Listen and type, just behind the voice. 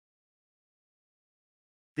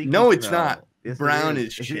No, it's not. Yes, Brown it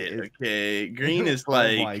is shit. Okay, green is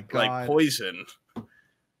like poison.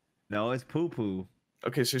 No, it's poo poo.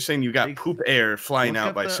 Okay, so you're saying you got poop air flying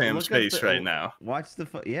out by Sam's face right now. Watch the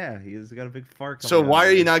yeah, he's got a big fart. So why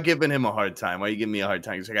are you not giving him a hard time? Why are you giving me a hard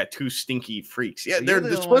time? Because I got two stinky freaks. Yeah, they're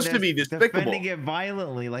supposed to be despicable. Defending it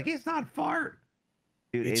violently, like it's not fart.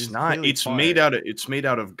 Dude, it's not. It's made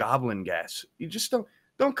out of goblin gas. You just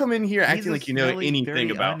don't come in here acting like you know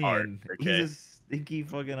anything about art. Okay? He's a stinky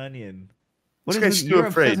fucking onion. What is this? You're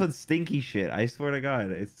obsessed with stinky shit. I swear to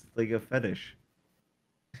God, it's like a fetish.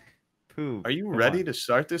 Poob. Are you ready to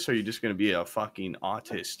start this, or are you just gonna be a fucking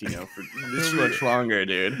autist, you know, for this much longer,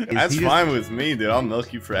 dude? That's fine with me, dude. I'll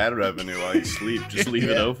milk you for ad revenue while you sleep. Just leave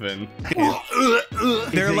it open.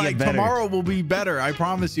 They're like, tomorrow will be better, I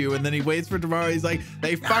promise you. And then he waits for tomorrow. He's like,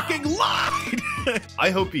 they fucking lied. I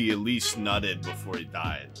hope he at least nutted before he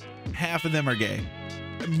died. Half of them are gay.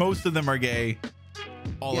 Most of them are gay.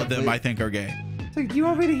 All of them, I think, are gay. It's like, do you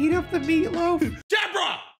want me to heat up the meatloaf?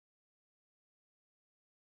 Deborah!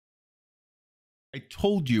 I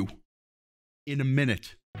told you in a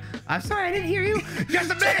minute. I'm sorry, I didn't hear you.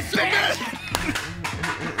 Just a minute, bitch.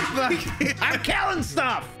 I'm killing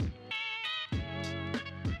stuff.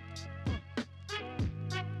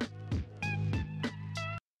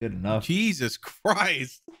 Good enough. Jesus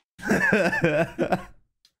Christ.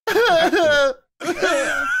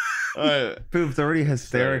 Poop's already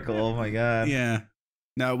hysterical. Oh my God. Yeah.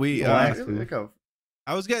 No,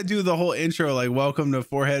 I was gonna do the whole intro like welcome to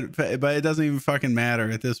Forehead, but it doesn't even fucking matter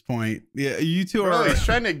at this point. Yeah, you two are. He's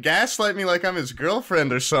trying to gaslight me like I'm his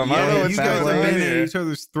girlfriend or something. Yeah, I don't know what's you guys going have on been here. at each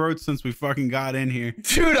other's throats since we fucking got in here.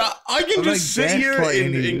 Dude, I can just sit here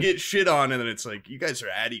and get shit on, and then it's like you guys are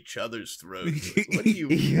at each other's throats. What do you?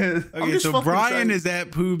 Okay, so Brian is at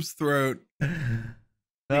Poob's throat.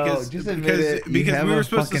 Because we were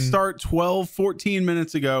supposed to start 14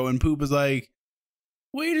 minutes ago, and Poop was like,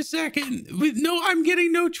 wait a second. No, I'm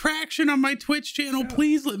getting no traction on my Twitch channel.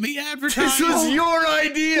 Please let me advertise. This was your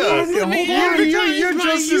idea. You're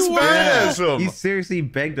just as bad as him. He seriously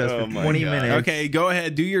begged us for 20 minutes. Okay, go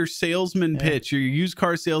ahead. Do your salesman pitch, your used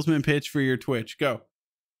car salesman pitch for your Twitch. Go.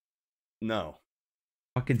 No.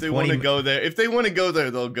 Fucking if they want to go there,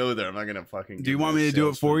 they'll go there. I'm not gonna fucking. Do you want me to do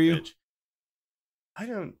it for you? I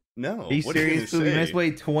don't know. Are you serious? We must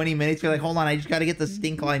wait 20 minutes. You're like, hold on, I just got to get the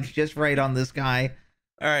stink lines just right on this guy.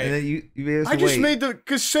 All right. And then I just made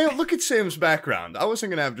because Sam. Look at Sam's background. I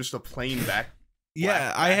wasn't gonna have just a plain back.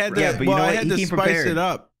 Yeah, I had to. But I had to spice it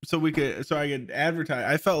up so I could advertise.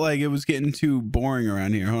 I felt like it was getting too boring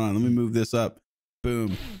around here. Hold on, let me move this up.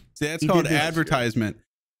 Boom. See, that's called advertisement.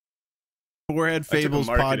 Forehead Fables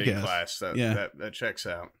podcast. Class. That checks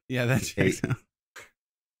out. Yeah, that checks out.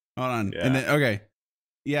 Hold on, and then okay.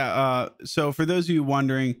 Yeah, so for those of you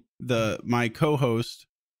wondering, my co-host,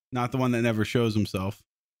 not the one that never shows himself,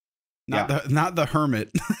 not the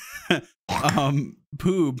hermit,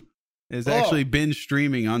 Poob has actually been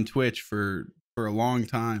streaming on Twitch for a long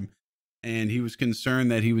time, and he was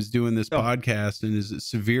concerned that he was doing this podcast and is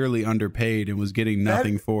severely underpaid and was getting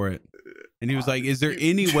nothing for it. And he was like, is there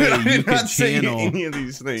any way you could channel any of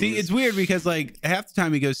these things? See, it's weird because like half the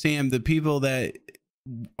time he goes, Sam, the people that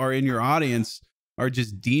are in your audience are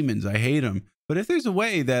just demons. I hate them. But if there's a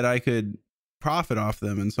way that I could profit off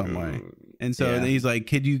them in some way. And so he's like,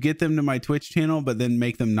 could you get them to my Twitch channel, but then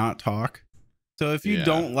make them not talk? So if you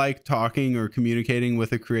don't like talking or communicating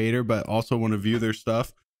with a creator, but also want to view their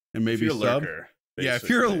stuff and maybe sub. Lurker, if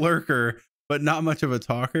you're a lurker, but not much of a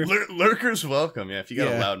talker. Lurkers welcome. Yeah. If you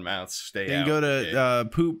got a loud mouth, stay out. And go to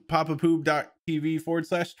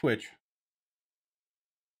papapoob.tv/Twitch.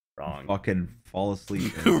 Wrong. Fucking fall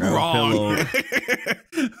asleep. Wrong.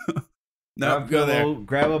 No, go there.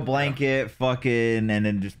 Grab a blanket, fucking, and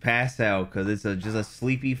then just pass out because it's just a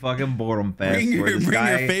sleepy fucking boredom fest. Bring your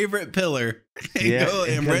favorite pillar. And go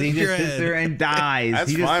and rest he just sits there and dies.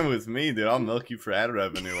 That's fine with me, dude. I'll milk you for ad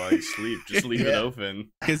revenue while you sleep. Just leave it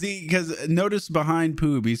open. Because notice behind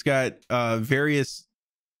Poob, he's got various.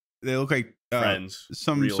 They look like friends,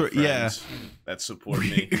 some real sort, friends that support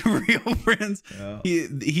me. Real friends. Yeah.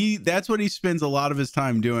 He that's what he spends a lot of his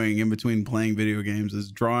time doing in between playing video games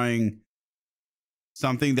is drawing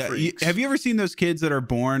something that have you ever seen those kids that are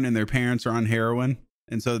born and their parents are on heroin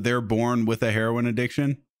and so they're born with a heroin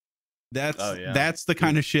addiction? That's the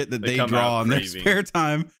kind of shit that they draw in their spare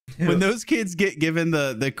time. When those kids get given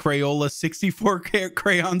the Crayola 64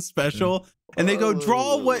 crayon special and they go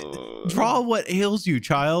draw what ails you,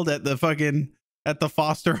 child, at the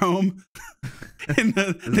foster home. And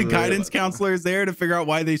the guidance counselor is there to figure out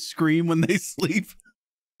why they scream when they sleep.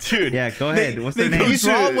 Dude, yeah, go ahead. What's their name?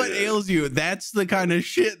 Draw what ails you. That's the kind of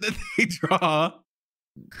shit that they draw.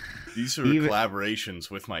 These are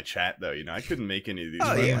collaborations with my chat, though. You know, I couldn't make any of these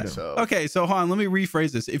by myself. Okay, so hold on. Let me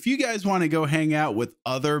rephrase this. If you guys want to go hang out with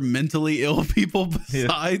other mentally ill people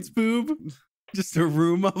besides Poob, just a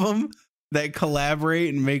room of them that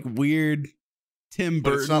collaborate and make weird Tim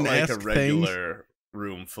Burton-esque It's not like a things. regular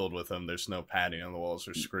room filled with them. There's no padding on the walls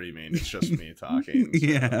or screaming. It's just me talking. So,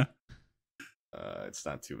 yeah. It's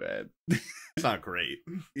not too bad. It's not great.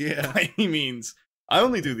 Yeah. By any means. I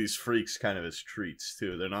only do these freaks kind of as treats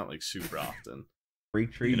too. They're not like super often.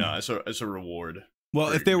 Freak treat, you know, as a reward.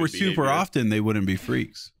 Well, if they were super often, they wouldn't be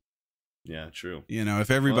freaks. Yeah, true. You know, if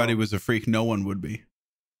everybody was a freak, no one would be.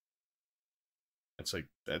 It's like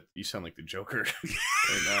that. You sound like the Joker.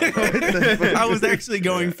 Right now, I was actually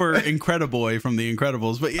going for Incrediboy from The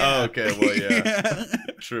Incredibles, but yeah. Oh, okay. Well, yeah.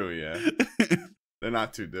 True. Yeah. They're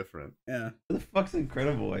not too different. Yeah. Who the fuck's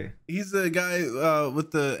Incrediboy? He's the guy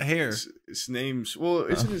with the hair. His name's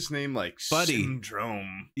isn't his name like Buddy?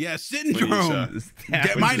 Syndrome? Yeah, Syndrome.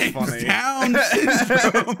 Get my name's Down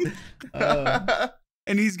Syndrome.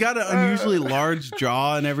 And he's got an unusually large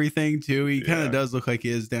jaw and everything too. He kind of does look like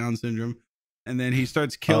he has Down syndrome. And then he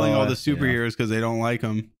starts killing all the superheroes because they don't like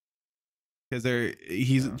him. Because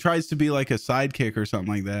he tries to be like a sidekick or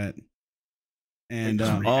something like that. And I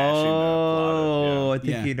think you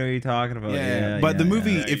know what you're talking about. But the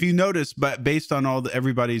movie, if you notice, but based on all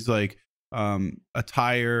everybody's like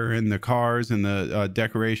attire and the cars and the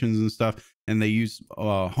decorations and stuff, and they use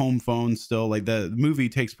home phones still. Like the movie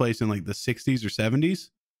takes place in like the 60s or 70s,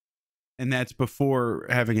 and that's before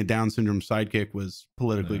having a Down syndrome sidekick was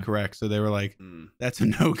politically correct. So they were like, "That's a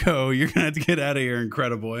no-go. You're gonna have to get out of here,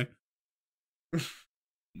 Incrediboy."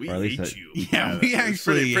 We hate you. Yeah, we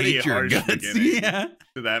actually pretty hate your guts. Yeah,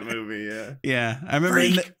 to that movie. Yeah, yeah. I remember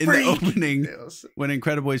in the opening when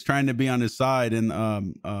Incrediboy's trying to be on his side, and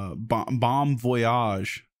Bomb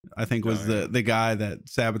Voyage, I think was the guy that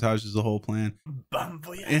sabotages the whole plan. Bomb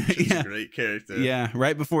Voyage is a great character. Yeah,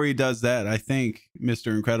 right before he does that, I think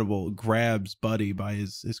Mr. Incredible grabs Buddy by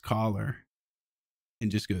his collar and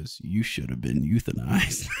just goes, "You should have been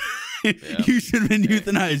euthanized." You should have been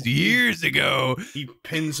euthanized years ago. He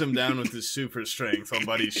pins him down with his super strength. And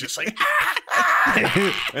Buddy's just like,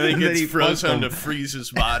 and then he gets frozen to freeze his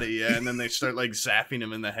body. Yeah, and then they start like zapping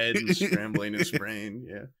him in the head and scrambling his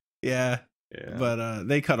brain. Yeah. But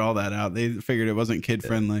they cut all that out. They figured it wasn't kid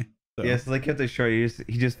friendly. So. Yeah, so they kept it short.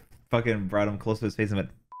 He just fucking brought him close to his face and went,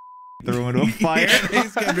 threw him into a fire.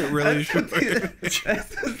 He's kept it really short.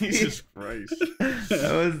 Jesus Christ.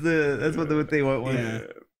 That's what they went. Yeah.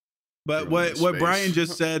 But what Brian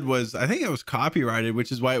just said was, I think it was copyrighted,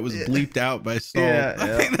 which is why it was bleeped out by Saul.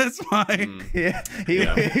 I think that's why.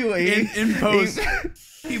 In post,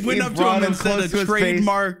 he went up to him and said a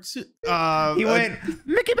trademarked. He went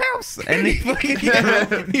Mickey Mouse, and he fucking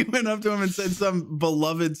he went up to him and said some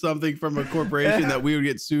beloved something from a corporation that we would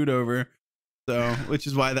get sued over. So, which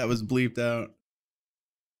is why that was bleeped out.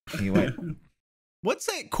 He went. What's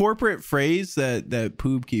that corporate phrase that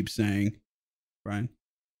Poob keeps saying, Brian?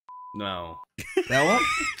 No. That one?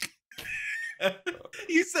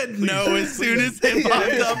 You said no as soon as it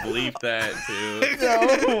popped up. Bleep that too.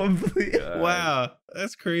 No. Wow,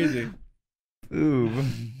 that's crazy. Ooh.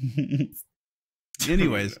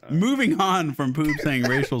 Anyways, moving on from Poob saying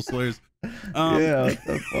racial slurs. What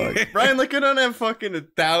the fuck? Brian, look, I don't have fucking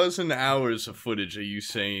 1,000 hours of footage of you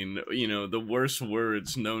saying, the worst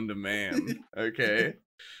words known to man. Okay.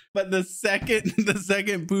 But the second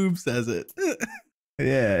Poob says it.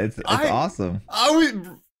 Yeah, it's awesome.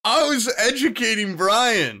 I was educating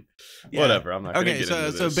Brian. Yeah. Whatever. I'm not gonna get into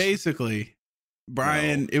this. So basically,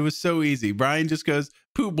 Brian, it was so easy. Brian just goes,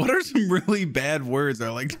 "Poob, what are some really bad words that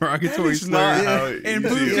are like derogatory slurs?" And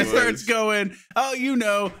Poob just starts going, "Oh,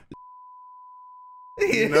 no."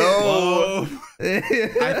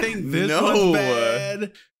 I think this one's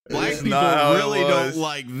bad. Black people really don't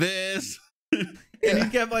like this. And he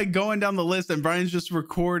kept like going down the list, and Brian's just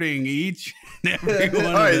recording each and every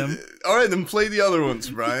one of them. All right, then play the other ones,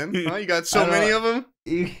 Brian. Oh, you got so many of them?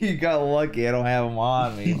 You got lucky. I don't have them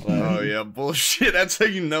on me. But... Oh yeah, bullshit. That's how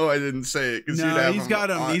you know I didn't say it. No, he's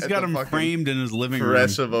got him. He's got him framed in his living room.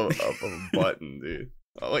 Press of a button, dude.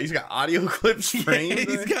 Oh, he's got audio clips framed.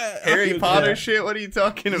 He's got Harry Potter shit. What are you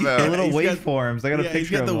talking about? The little waveforms. I got a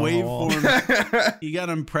picture of the waveforms. He got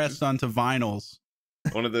them pressed onto vinyls.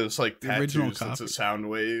 One of those like tattoos that's a sound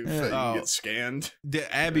wave that you get scanned.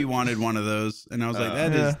 Abby wanted one of those, and I was like,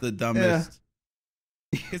 that is the dumbest.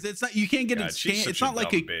 Because it's not, you can't get it scanned. It's not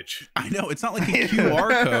like a bitch. I know, it's not like a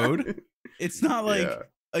QR code. It's not like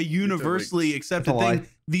a universally accepted thing.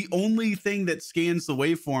 The only thing that scans the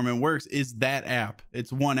waveform and works is that app.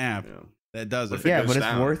 It's one app that does it. Yeah, but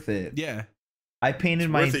it's worth it. Yeah. I painted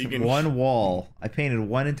my one wall. I painted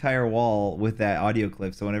one entire wall with that audio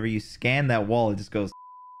clip. So whenever you scan that wall, it just goes.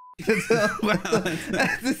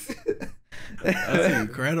 That's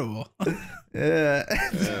incredible.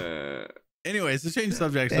 Anyways, to change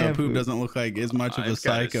subjects, so Poob doesn't look like as much of a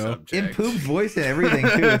psycho. In Poob's voice and everything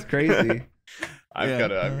too. It's crazy. I've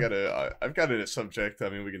got a subject. I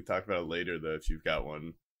mean, we can talk about it later though if you've got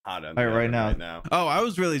one hot on right now. Oh, I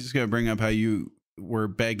was really just gonna bring up how you were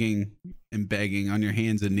begging and begging on your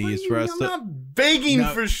hands and knees for us. I'm not begging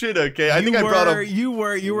for shit. Okay, I think I brought up. You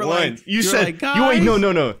were like you said like, guys, wait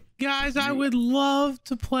no. Guys, I would love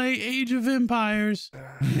to play Age of Empires,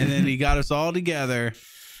 and then he got us all together.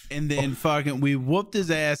 And then fucking we whooped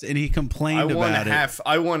his ass and he complained about it.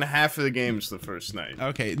 I won half of the games the first night.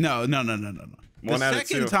 Okay, no.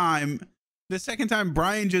 The second time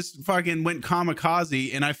Brian just fucking went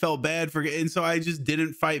kamikaze and I felt bad for, and so I just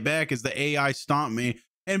didn't fight back as the AI stomped me.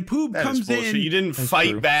 And Poob comes in. You didn't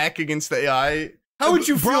fight back against the AI? How would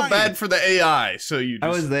you feel bad for the AI? I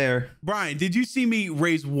was there. Brian, did you see me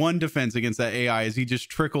raise one defense against that AI as he just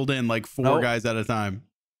trickled in like four guys at a time?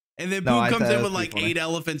 And then Poob comes in with like 8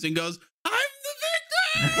 elephants and goes, "I'm the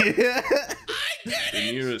victim." I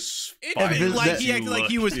did it. Like he acted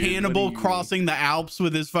like he was Hannibal crossing the Alps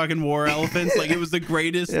with his fucking war elephants. Like it was the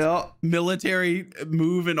greatest military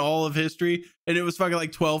move in all of history. And it was fucking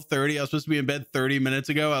like 12:30. I was supposed to be in bed 30 minutes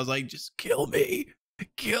ago. I was like, just kill me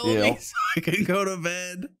so I can go to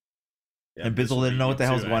bed. Yeah, and Bizzle didn't know what the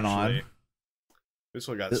hell's going on.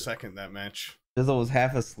 Bizzle got second that match. Bizzle was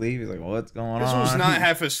half asleep. He's like, what's going on? Bizzle was not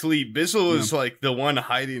half asleep. Bizzle was like the one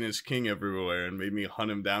hiding his king everywhere and made me hunt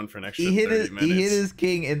him down for an extra 30 minutes. He hit his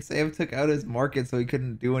king and Sam took out his market so he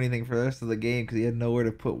couldn't do anything for the rest of the game because he had nowhere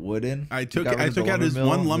to put wood in. I took out his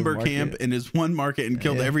one lumber camp and his one market and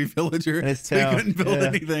killed every villager. So he couldn't build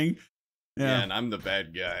anything. Yeah, and I'm the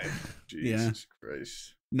bad guy. Jesus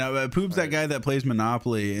Christ. No, Poob's that guy that plays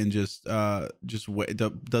Monopoly and just does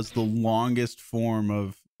the longest form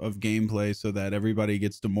of gameplay so that everybody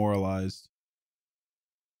gets demoralized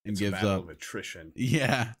and gives up. Of attrition.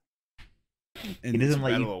 Yeah. And he doesn't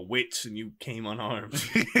like battle of wits and you came unarmed.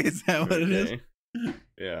 Is that what it is?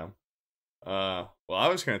 Yeah. Well, I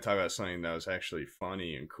was going to talk about something that was actually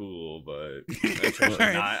funny and cool, but that's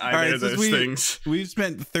actually not either of those things. We've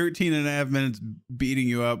spent 13.5 minutes beating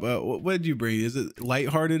you up. What did you bring? Is it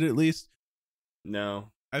lighthearted at least?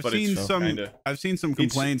 No. I've seen some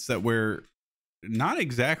complaints that we're not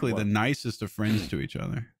exactly the nicest of friends to each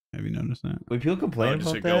other. Have you noticed that? When people complain about that?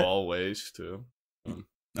 Does it go all ways too?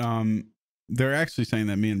 They're actually saying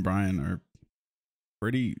that me and Brian are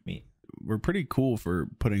we're pretty cool for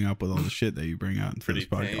putting up with all the shit that you bring out into this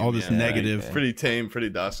podcast. All this negative. Pretty tame, pretty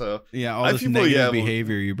docile. Yeah, all this negative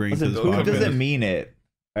behavior you bring to this podcast. Doesn't mean it.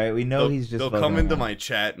 All right, we know he's just. They'll come into my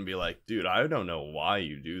chat and be like, "Dude, I don't know why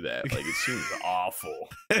you do that. Like, it seems awful.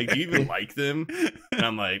 Like, do you even like them?" And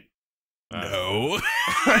I'm like, "No."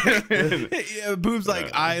 Poob's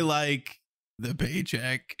like, "I like the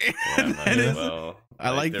paycheck. Yeah, I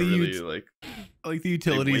like the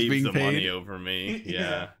utilities being paid. Money over me.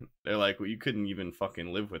 Yeah. They're like, well, you couldn't even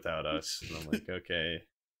fucking live without us. And I'm like, okay,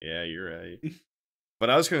 yeah, you're right.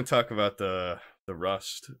 But I was going to talk about the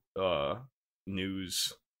Rust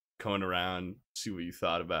news going around, see what you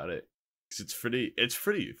thought about it. 'Cause it's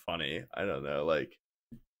pretty funny. I don't know, like,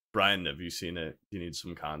 Brian, have you seen it? You need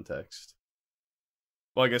some context.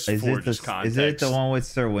 Well, I guess for just context. Is it the one with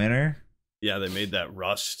Sir Winter? Yeah, they made that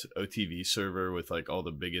Rust OTV server with like all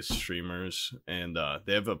the biggest streamers, and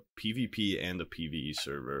they have a PvP and a PvE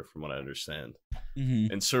server, from what I understand.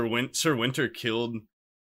 Mm-hmm. And Sir Winter killed,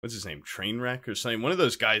 what's his name, Trainwreck or something. One of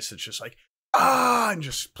those guys that's just like and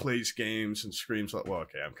just plays games and screams like. Well,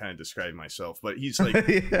 okay, I'm kind of describing myself, but he's like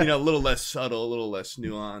a little less subtle, a little less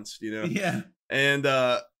nuanced, Yeah. And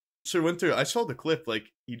Sir Winter, I saw the clip. Like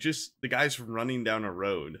the guy's running down a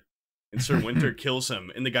road, and Sir Winter kills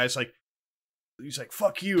him, and the guy's like. He's like,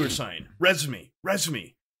 fuck you or something. Res me.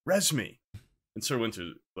 And Sir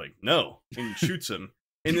Winter's like, no. And shoots him.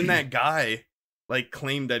 And then that guy, like,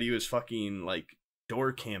 claimed that he was fucking, like,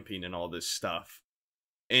 door camping and all this stuff.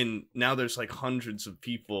 And now there's, like, hundreds of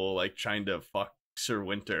people, like, trying to fuck Sir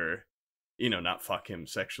Winter. Not fuck him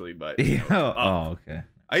sexually, but... okay.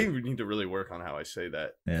 I need to really work on how I say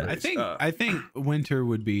that. Yeah. I think Winter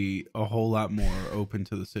would be a whole lot more open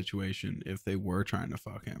to the situation if they were trying to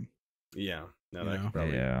fuck him. Yeah. No, that could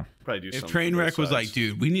probably do if something. If Trainwreck was like,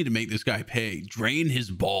 dude, we need to make this guy pay. Drain his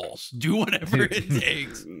balls. Do whatever it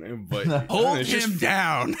takes. But hold him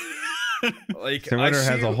down. Like Sir Winter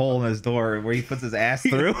has a hole in his door where he puts his ass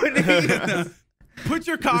through. Put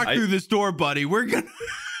your cock through this door, buddy. We're gonna.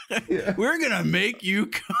 We're gonna make you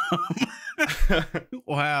come.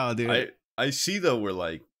 Wow, dude. I see though where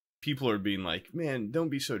like people are being like, man, don't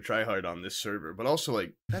be so tryhard on this server, but also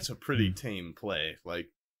like that's a pretty tame play. Like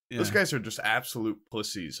those guys are just absolute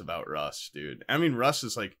pussies about Rust, dude. I mean, Rust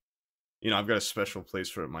is like, I've got a special place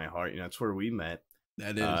for it in my heart. That's where we met.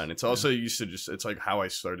 That is, and it's also used to it's like how I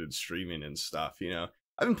started streaming and stuff.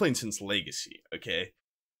 I've been playing since Legacy, okay,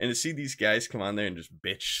 and to see these guys come on there and just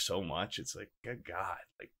bitch so much, it's like, good God,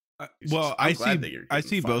 like. Well, I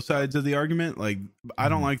see both sides of the argument. Like, I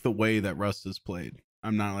don't like the way that Rust is played.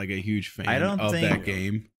 I'm not like a huge fan of that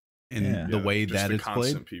game and the way that it's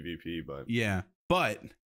played. PvP, but but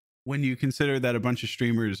when you consider that a bunch of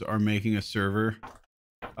streamers are making a server,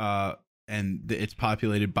 and it's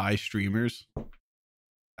populated by streamers,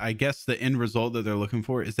 I guess the end result that they're looking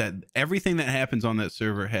for is that everything that happens on that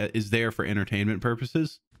server is there for entertainment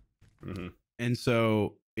purposes. Mm-hmm. And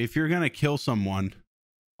so, if you're gonna kill someone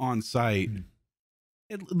on site,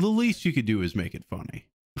 the least you could do is make it funny.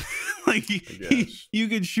 Like you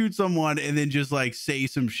could shoot someone and then just like say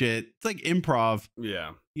some shit. It's like improv.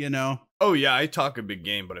 Yeah. Oh yeah, I talk a big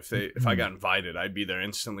game, but if I got invited, I'd be there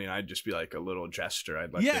instantly and I'd just be like a little jester.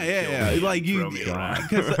 I'd like like you,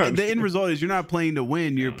 because the end result is you're not playing to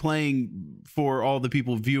win. You're playing for all the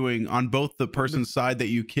people viewing on both the person's side that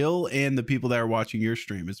you kill and the people that are watching your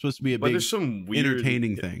stream. It's supposed to be a big, there's some weird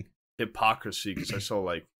entertaining thing. Hypocrisy, because I saw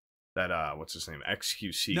like that what's his name,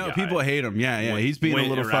 XQC guy. People hate him. He's being a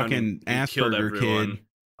little fucking Asperger kid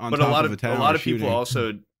on but top of a tower. A lot of people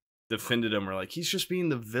also defended him, or like, he's just being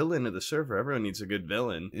the villain of the server. Everyone needs a good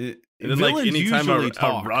villain. And then like anytime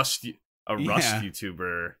a Rust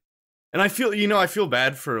YouTuber, and I feel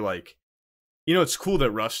bad for like, it's cool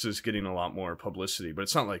that Rust is getting a lot more publicity, but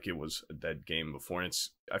it's not like it was a dead game before. And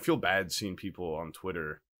I feel bad seeing people on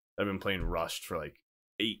Twitter that have been playing Rust for like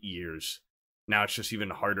 8 years. Now it's just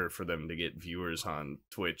even harder for them to get viewers on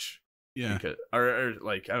Twitch. Yeah. Because, or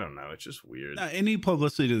like, I don't know. It's just weird. Any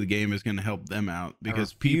publicity to the game is going to help them out,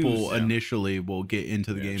 because people initially will get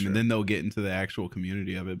into the game and then they'll get into the actual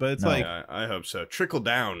community of it. But it's I hope so. Trickle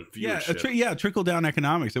down viewership. Trickle down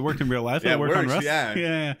economics. It worked in real life. It worked on Rust.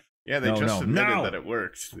 Yeah, they just admitted that it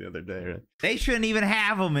worked the other day, right? They shouldn't even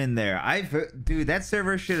have them in there. Dude, that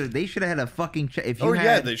server should have had a fucking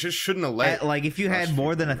they just shouldn't have let like if you had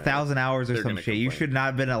more than 1,000 hours or some shit, you should not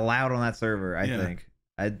have been allowed on that server, I think.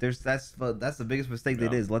 That's the biggest mistake they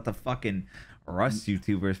did, is let the fucking Rust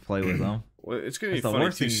YouTubers play with them. Well, it's gonna be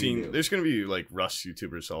funny to see. There's gonna be like Rust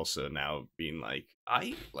YouTubers also now being like,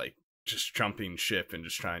 I like just jumping ship and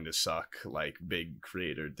just trying to suck like big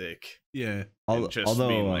creator dick. Yeah. Although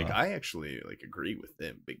being like, I actually like agree with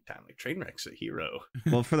them big time. Like Trainwreck's a hero.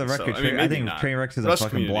 Well, for the record, I think Trainwreck's is a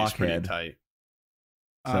fucking blockhead. Tight.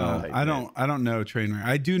 I don't know Trainwreck.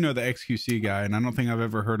 I do know the XQC guy, and I don't think I've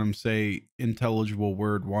ever heard him say intelligible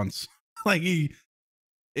word once. Like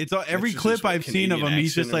every clip I've seen of him,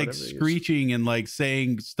 he's just like screeching and like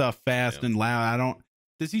saying stuff fast and loud.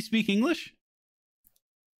 Does he speak English?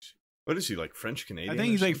 What is he, like French Canadian? I think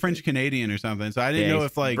he's like French Canadian or something. So I didn't know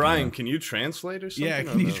if like Brian, can you translate or something? Yeah,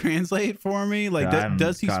 can you translate for me? Like,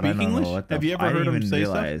 does he speak English? Have you ever heard him say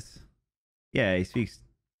stuff? Yeah, he speaks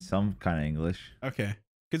some kind of English. Okay,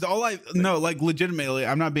 because like legitimately,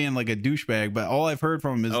 I'm not being like a douchebag, but all I've heard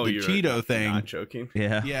from him is the Cheeto thing. Not joking.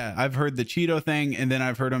 Yeah, I've heard the Cheeto thing, and then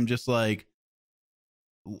I've heard him just like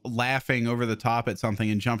laughing over the top at something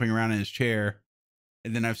and jumping around in his chair.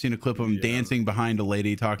 And then I've seen a clip of him dancing behind a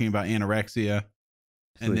lady talking about anorexia.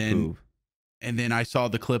 And then I saw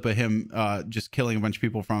the clip of him just killing a bunch of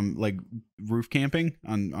people from like roof camping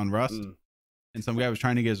on Rust. And some guy was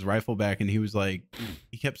trying to get his rifle back, and he was like,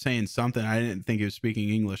 he kept saying something. I didn't think he was speaking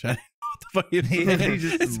English. I didn't know what the fuck he was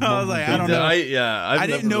saying. So I was like, I don't know. I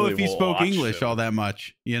didn't know if he spoke English all that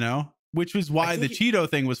much, which was why the Cheeto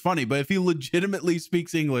thing was funny. But if he legitimately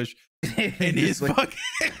speaks English and his fucking,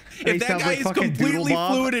 if that guy is completely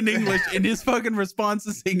fluent in English and his fucking response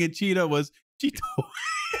to saying a Cheeto was Cheeto.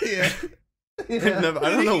 I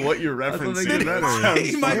don't know what you're referencing.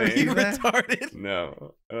 He might be retarded.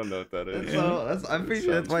 No, I don't know what that is. I'm pretty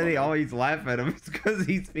sure that's why they always laugh at him. It's because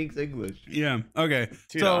he speaks English. Yeah. Okay.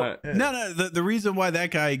 So the reason why that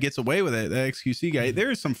guy gets away with it, the XQC guy, there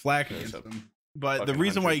is some flack against him. But the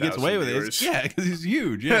reason why he gets away with it is because he's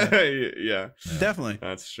huge. Yeah, definitely.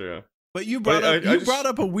 That's true. But you brought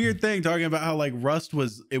up a weird thing talking about how like Rust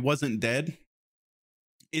wasn't dead.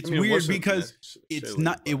 It's weird because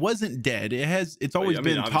it wasn't dead. It's always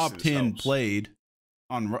been top 10 played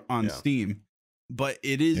on Steam, but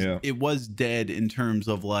it was dead in terms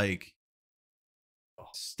of like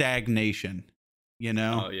stagnation,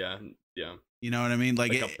 Oh yeah. You know what I mean?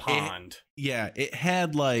 Like a pond. It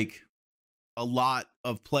had like a lot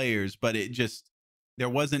of players, but there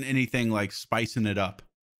wasn't anything like spicing it up.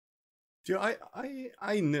 Dude,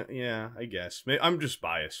 I know, yeah, I guess. I'm just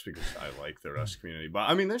biased because I like the Rust community. But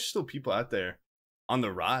I mean, there's still people out there on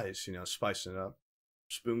the rise, you know, spicing it up.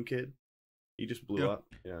 Spoon Kid, he just blew up.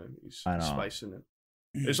 You know, he's spicing it.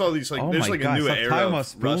 There's all these like, there's like a new era of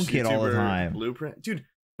Spoon Kid all the time. Blueprint, dude.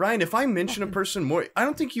 Brian, if I mention a person more, I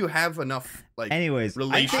don't think you have enough like. Anyways,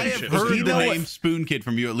 relationships. I have heard the name Spoon Kid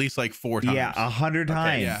from you at least like 4 times. Yeah, 100 times.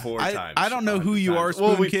 Okay, yeah. 4 times. I don't know who you are, Spoon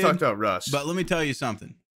Kid. Well, we Kid, talked about Russ, but let me tell you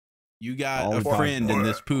something. You got a friend in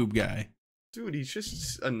this Poob guy. Dude, he's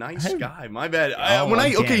just a nice guy. My bad.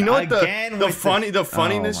 You know what the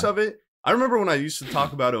funniness of it? I remember when I used to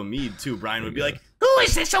talk about Omid too. Brian would be like, "Who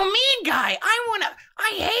is this Omid guy?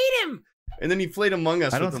 I hate him." And then he played Among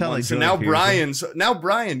Us with him once. So now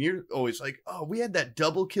Brian, you're always like, "Oh, we had that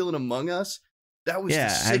double kill in Among Us. That was the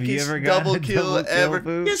sickest double kill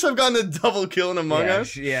ever." Yes, I've gotten a double kill in Among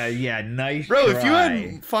Us. Yeah, nice. Bro, if you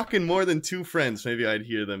had fucking more than 2 friends, maybe I'd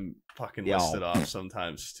hear them fucking listed off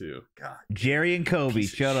sometimes too. God. Jerry and Kobe,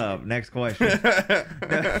 shut up. Next question.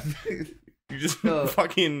 You just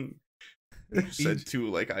fucking said 2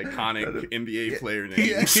 like iconic NBA player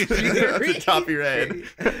names at the top of your head.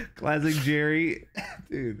 Classic Jerry,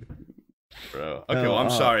 dude. Bro, okay, well, I'm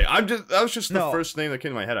sorry. That was just the first name that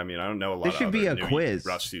came to my head. I mean, I don't know a lot. This should be a quiz.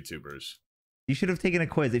 Rust YouTubers. You should have taken a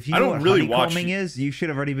quiz. If you know what honeycombing is, you should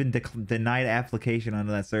have already been denied application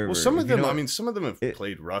onto that server. Well, some of them have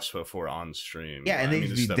played Rust before on stream. Yeah, and they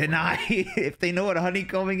should be denied. If they know what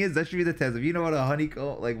honeycombing is, that should be the test. If you know what a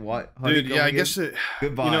honeycomb, like what honeycombing Dude, yeah, I guess it.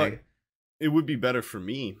 Goodbye. You know, it would be better for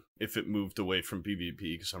me if it moved away from PvP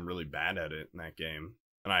because I'm really bad at it in that game,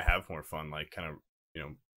 and I have more fun, like kind of, you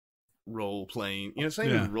know, role playing. You know, it's not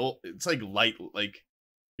even role. It's like light, like.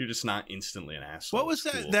 You're just not instantly an asshole. What was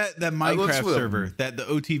that Minecraft server that the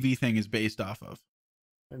OTV thing is based off of?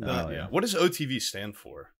 Yeah. What does OTV stand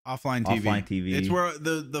for? Offline TV. Offline TV. It's where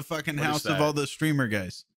the fucking house of all the streamer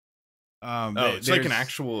guys. It's like an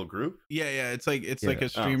actual group. Yeah. It's like a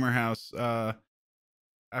streamer house. I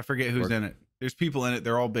forget who's in it. There's people in it.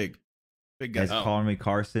 They're all big guys. Call Me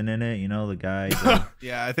Carson in it. You know the guy.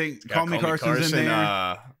 Yeah, I think Call Me Carson's in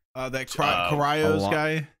there. That Cryos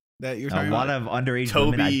guy. That you're talking about? A lot of underage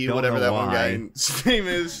Toby, women. I don't whatever know that why. one guy's name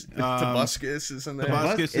is. Tobuscus is in there.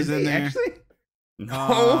 Tobuscus is in there. Actually?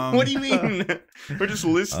 No, what do you mean? We're just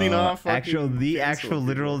listing off. Actual real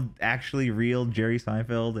Jerry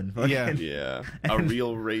Seinfeld and fucking a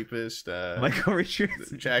real rapist. Michael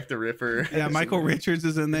Richards, Jack the Ripper. Yeah, Michael Richards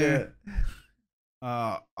is in there.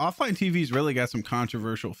 Offline TV's really got some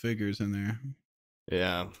controversial figures in there.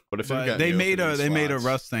 Yeah, but if they made a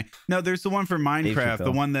Rust thing. No, there's the one for Minecraft,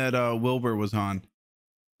 the one that Wilbur was on.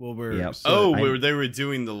 Wilbur. Yep. Where they were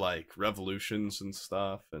doing the like revolutions and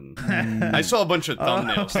stuff, and I saw a bunch of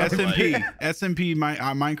thumbnails. SMP,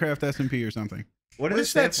 Minecraft SMP or something. What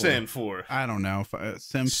does that stand for? I don't know.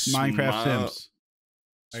 Sims, Minecraft Sims.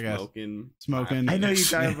 I guess. Smoking. I know you're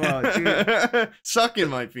talking about sucking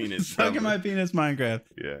my penis. Sucking my penis, Minecraft.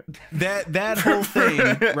 Yeah. That whole thing,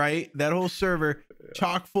 right? That whole server,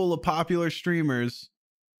 chock full of popular streamers.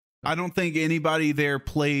 I don't think anybody there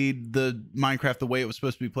played the Minecraft the way it was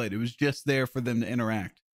supposed to be played. It was just there for them to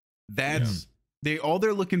interact. All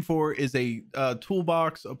they're looking for is a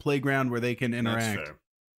toolbox, a playground where they can interact. That's fair.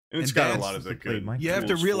 And it's got a lot of the good. You have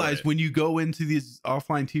to realize when you go into these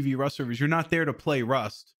offline TV Rust servers, you're not there to play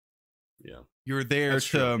Rust. Yeah. You're there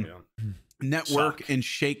to network and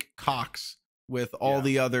shake cocks with all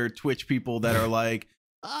the other Twitch people that are like,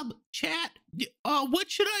 chat,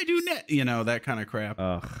 what should I do next? You know, that kind of crap.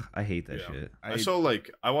 Ugh, I hate that shit.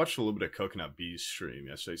 I watched a little bit of Coconut Bee's stream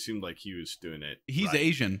yesterday. It seemed like he was doing it. He's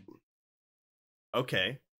Asian.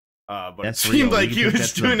 Okay. But it seemed like he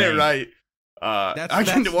was doing it right. I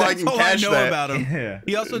can all I know that. about him. Yeah.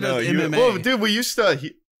 He also does MMA. Well, dude, we used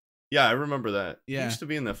to. I remember that. Yeah. He used to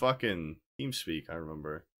be in the fucking TeamSpeak. I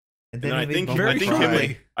remember. And then I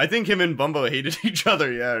think him and Bumbo hated each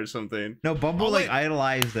other, or something. No, Bumbo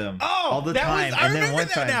idolized him all the time. I remember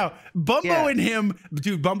that now. Bumbo and him,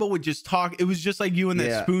 dude. Bumbo would just talk. It was just like you and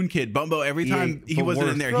that Spoon Kid. Bumbo, every time he wasn't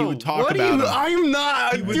in there, he would talk about him. I'm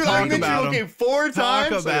not. Dude, I mentioned 4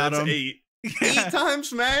 times. About him. 8. 8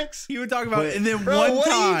 times max. He would talk about it, and then what one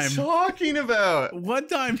time, are you talking about? One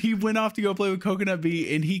time he went off to go play with Coconut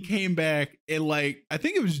Bee, and he came back, and like I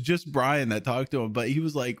think it was just Brian that talked to him, but he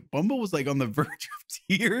was like, Bumble was like on the verge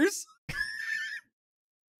of tears.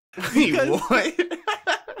 Wait, what?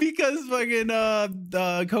 because fucking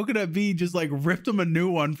Coconut B just like ripped him a new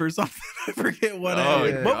one for something. I forget what.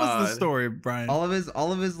 What was the story, Brian? All of his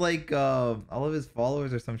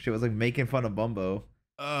followers or some shit was like making fun of Bumbo.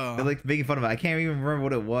 Oh, they're like making fun of it. I can't even remember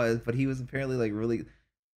what it was, but he was apparently like really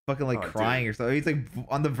fucking like crying or something. He's like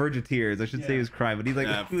on the verge of tears. I should say he was crying, but he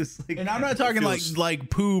like he was like. And I'm not talking like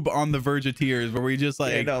Poob on the verge of tears, where we just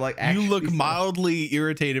like, you look mildly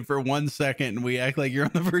irritated for 1 second, and we act like you're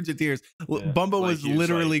on the verge of tears. Bumbo was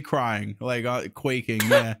literally crying, like quaking.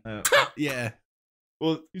 Yeah, yeah.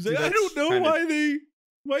 Well, he's like, I don't know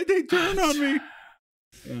why they turn on me.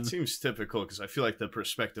 It seems typical because I feel like the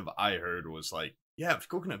perspective I heard was like, yeah, if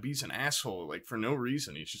Coconut B's an asshole, like for no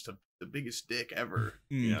reason, he's just the biggest dick ever.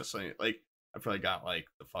 You know, so like I probably got like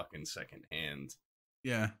the fucking second hand.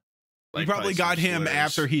 Yeah, like, you probably got him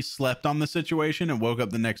after he slept on the situation and woke up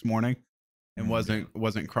the next morning and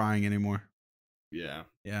wasn't crying anymore. Yeah,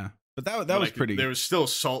 yeah, but that was pretty. There was still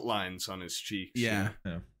salt lines on his cheeks. Yeah,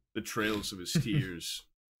 the trails of his tears.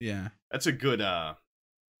 Yeah, that's a good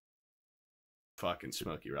fucking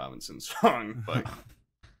Smokey Robinson song. But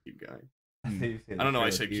keep going. I don't know. I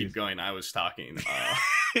said keep going. I was talking.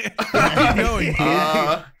 Keep going.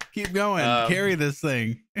 Keep going. Carry this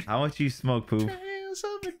thing. How much you smoke, Poob?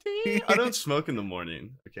 I don't smoke in the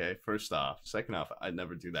morning. Okay. First off. Second off, I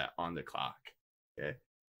never do that on the clock. Okay.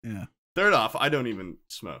 Yeah. Third off, I don't even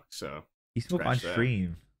smoke. So you smoke on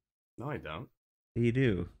stream. No, I don't. You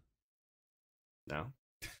do. No.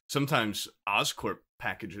 Sometimes Oscorp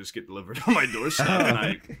packages get delivered on my doorstep and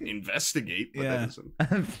I investigate, but that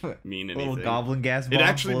doesn't mean anything. Little goblin gas bomb.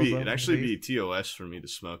 It'd actually be TOS for me to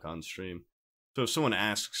smoke on stream. So if someone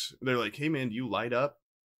asks, they're like, "Hey man, do you light up?"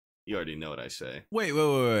 You already know what I say. Wait.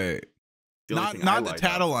 Not to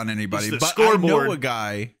tattle on anybody, but scoreboard. I know a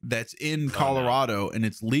guy that's in Colorado and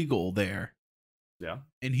it's legal there. Yeah.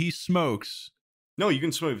 And he smokes. No, you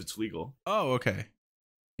can smoke if it's legal. Oh, okay.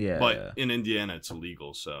 Yeah, but in Indiana it's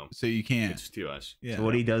illegal, so you can't. It's TOS. Yeah. So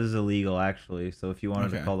what he does is illegal, actually. So if you wanted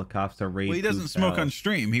to call the cops to raid, he doesn't smoke on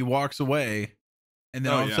stream. He walks away, and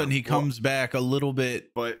then all of a sudden he comes back a little bit.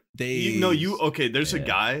 But dazed. Okay. There's a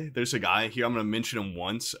guy. There's a guy here. I'm gonna mention him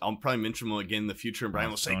once. I'll probably mention him again in the future, and Brian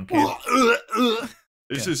will say,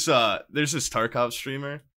 There's this Tarkov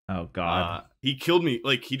streamer. Oh God. He killed me.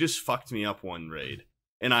 Like he just fucked me up one raid,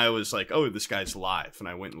 and I was like, oh, this guy's live, and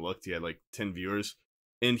I went and looked. He had like 10 viewers.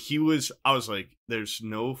 And I was like, there's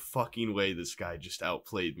no fucking way this guy just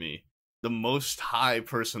outplayed me. The most high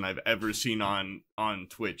person I've ever seen on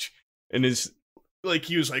Twitch. And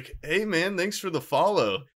he was like, hey man, thanks for the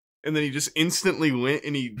follow. And then he just instantly went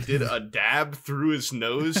and he did a dab through his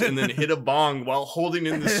nose and then hit a bong while holding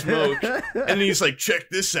in the smoke. And he's like,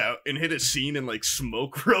 check this out, and hit a scene and like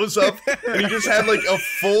smoke rose up. And he just had like a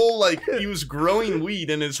full, he was growing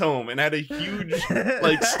weed in his home and had a huge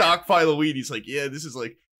like stockpile of weed. He's like, yeah, this is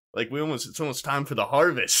it's almost time for the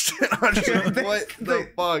harvest. I'm just like, what the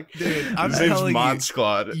fuck? Dude, I'm his name's telling Mod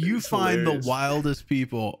Squad. You find hilarious. The wildest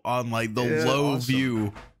people on like the low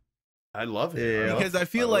view. I love it. Because I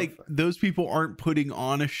feel like those people aren't putting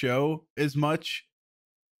on a show as much.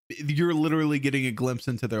 You're literally getting a glimpse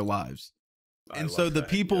into their lives. And so the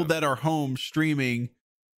people that are home streaming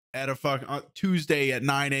at a Tuesday at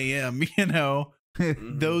 9 a.m.,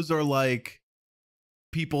 those are like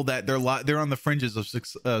people that they're on the fringes of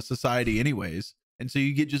society anyways. And so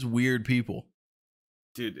you get just weird people.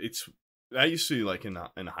 Dude, I used to like in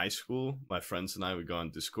high school, my friends and I would go on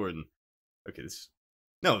Discord and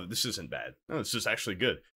this isn't bad. No, this is actually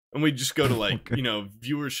good. And we just go to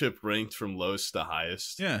viewership ranked from lowest to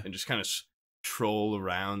highest. Yeah. And just kind of troll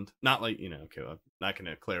around. Not like, okay, I'm not going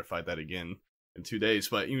to clarify that again in 2 days,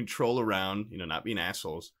 but you can troll around, not being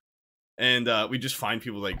assholes. And we just find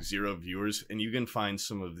people like 0 viewers, and you can find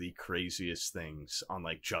some of the craziest things on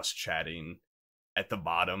like just chatting at the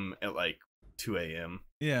bottom at like 2 a.m.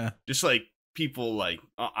 Yeah. Just like people like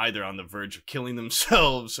either on the verge of killing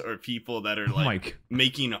themselves or people that are like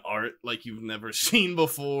making art like you've never seen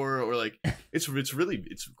before, or like it's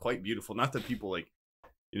quite beautiful. Not that people like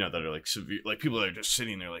that are like severe, like people that are just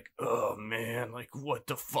sitting there like, oh man, like what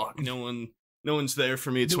the fuck, no one's there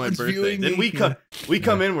for me, it's my birthday. Then we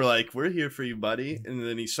come in, we're like, we're here for you, buddy. And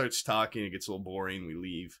then he starts talking, it gets a little boring, we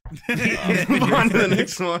leave. Move on to the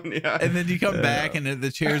next one. Yeah. And then you come back and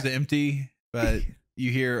the chair's empty, but you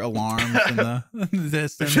hear alarms in the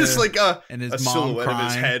distance. Just like a his silhouette crying.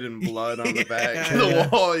 of his head and blood on the back of the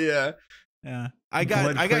wall. Yeah. I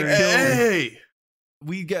got killed. Hey,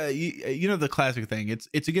 we got the classic thing.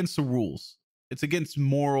 It's against the rules. It's against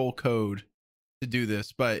moral code to do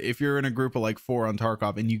this. But if you're in a group of like 4 on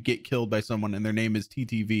Tarkov and you get killed by someone and their name is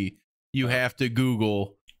TTV, you have to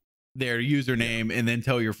Google their username and then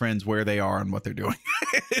tell your friends where they are and what they're doing.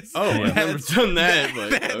 I've never done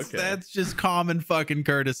that. That's just common fucking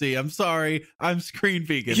courtesy. I'm sorry. I'm screen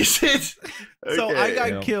peeking. So I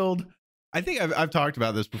got killed. I think I've talked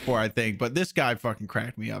about this before, I think, but this guy fucking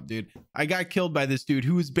cracked me up, dude. I got killed by this dude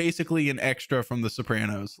who was basically an extra from The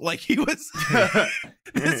Sopranos. Like he was,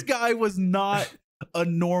 this guy was not a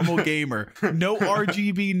normal gamer. No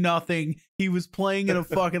RGB, nothing. He was playing in a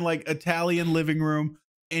fucking like Italian living room,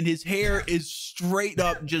 and his hair is straight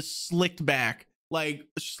up just slicked back. Like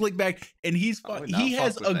slick back, and he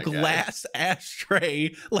has a glass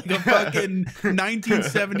ashtray like a fucking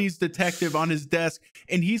 1970s detective on his desk,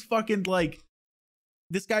 and he's fucking like,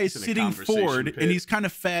 this guy is sitting forward and he's kind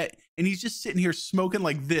of fat, and he's just sitting here smoking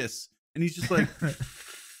like this, and he's just like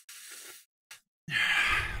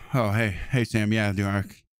oh hey Sam, yeah it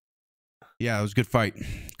was a good fight,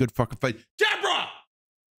 good fucking fight, Deborah.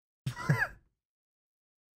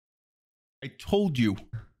 I told you.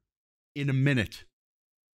 In a minute,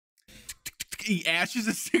 he ashes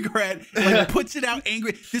a cigarette, like puts it out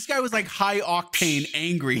angry. This guy was like high octane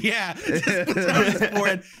angry. Yeah. Just puts it on his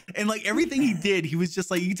forehead. And like everything he did, he was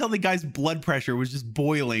just like, you can tell the guy's blood pressure was just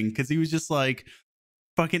boiling because he was just like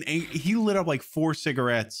fucking angry. He lit up like 4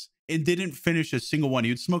 cigarettes and didn't finish a single one.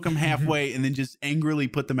 He would smoke them halfway and then just angrily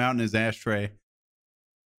put them out in his ashtray.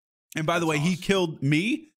 And by the way, he killed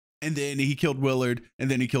me. And then he killed Willard,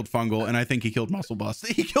 and then he killed Fungal, and I think he killed Muscle Bust.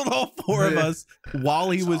 He killed all 4 of us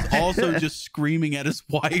while he was also just screaming at his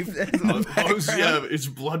wife. His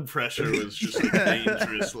blood pressure was just like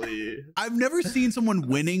dangerously. I've never seen someone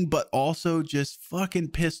winning, but also just fucking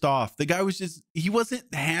pissed off. The guy was just, he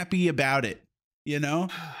wasn't happy about it, you know?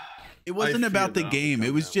 It wasn't about the game.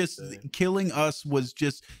 It was just killing us was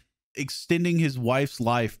just extending his wife's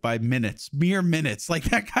life by minutes, mere minutes. Like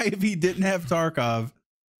that guy, if he didn't have Tarkov,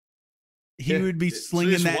 he would be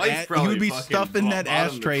slinging that. He would be stuffing that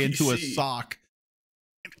ashtray into a sock,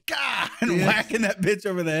 God, and whacking that bitch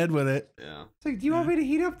over the head with it. Yeah. It's like, do you want me to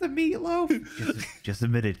heat up the meatloaf? just a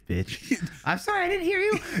minute, bitch. I'm sorry, I didn't hear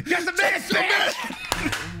you. Just a minute,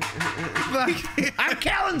 bitch. I'm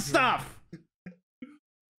killing stuff.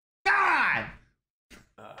 God.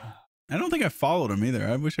 I don't think I followed him either.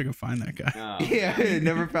 I wish I could find that guy. Yeah,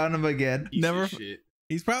 never found him again. Never.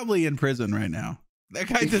 He's probably in prison right now. That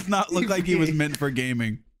guy does not look like he was meant for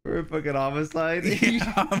gaming. For a fucking homicide. Yeah,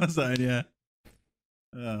 homicide, yeah.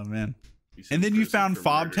 Oh, man. And then you found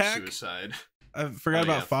FobTech. I forgot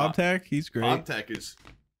about FobTech. He's great. FobTech is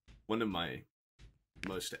one of my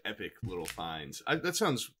most epic little finds. That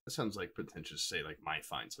sounds like pretentious to say like my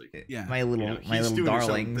finds. Like my little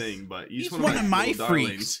darlings. Thing, but he's one of my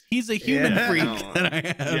freaks. He's a human freak that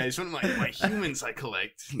I have. Yeah, he's one of my humans I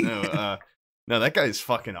collect. No, that guy is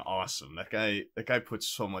fucking awesome. That guy puts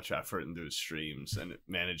so much effort into his streams and it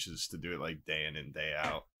manages to do it like day in and day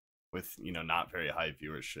out with, not very high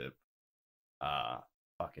viewership.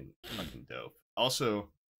 Fucking dope.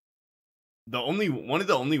 Also, one of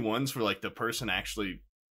the only ones where like the person actually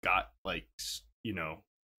got like,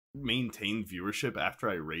 maintained viewership after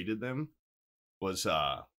I raided them was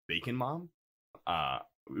Bacon Mom,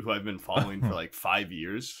 who I've been following for like 5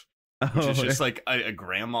 years. Which is just like a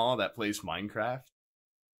grandma that plays Minecraft,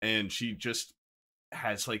 and she just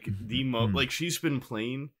has like the most, like she's been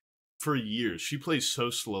playing for years. She plays so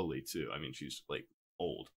slowly too. I mean, she's like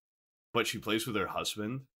old, but she plays with her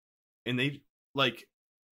husband, and they like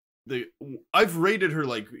I've rated her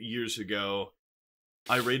like years ago.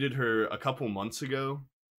 I rated her a couple months ago,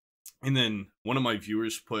 and then one of my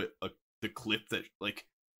viewers put the clip that like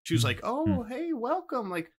she was like, "Oh, hey, welcome!"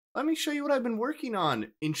 Like, let me show you what I've been working on.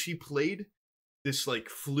 And she played this like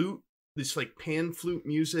flute, this like pan flute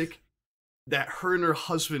music that her and her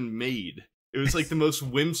husband made. It was like the most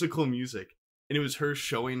whimsical music. And it was her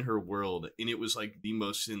showing her world. And it was like the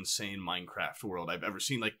most insane Minecraft world I've ever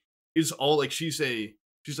seen. Like, it's all like, she's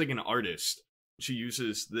like an artist. She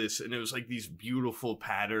uses this, and it was like these beautiful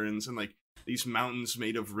patterns and like these mountains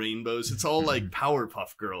made of rainbows. It's all like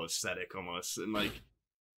Powerpuff Girl aesthetic almost. And like,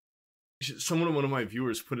 one of my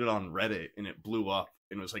viewers put it on Reddit and it blew up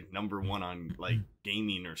and it was like #1 on like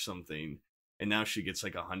gaming or something, and now she gets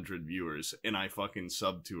like 100 viewers, and I fucking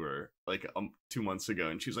subbed to her like 2 months ago,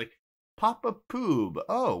 and she was like, "Papa Poob,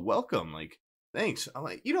 oh welcome, like thanks." I'm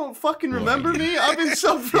like, "You don't fucking remember me? I've been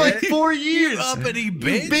subbed for like 4 years. You uppity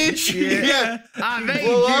bitch. Bitch. Yeah. I made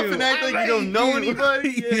blow you. up and act like you don't know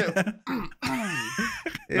anybody." Yeah.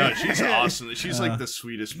 No, she's awesome. She's like the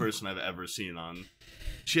sweetest person I've ever seen on.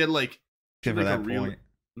 She had like a really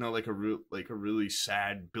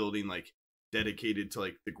sad building like dedicated to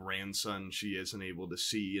like the grandson she isn't able to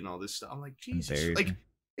see and all this stuff. I'm like, Jesus, like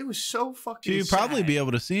It was so fucking. She'd probably be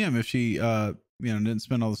able to see him if she, didn't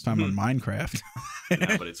spend all this time on Minecraft.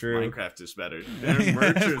 Yeah, but it's Minecraft is better. Their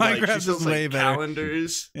merch are like, she sells like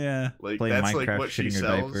calendars. Yeah, like Play that's Minecraft, like what she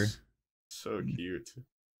sells. diaper. So cute.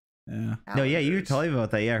 Yeah. No, yeah, you were telling me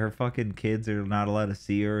about that. Yeah, her fucking kids are not allowed to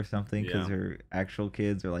see her or something because her actual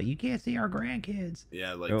kids are like, you can't see our grandkids.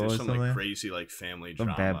 Yeah, like there's some like crazy like family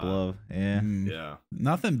drama. Bad blow. Yeah. Yeah.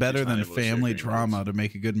 Nothing better than family drama to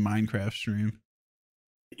make a good Minecraft stream.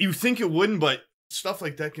 You think it wouldn't, but stuff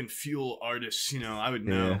like that can fuel artists. You know, I would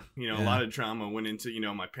know. You know, a lot of drama went into,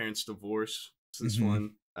 my parents' divorce. This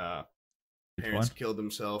one. Parents killed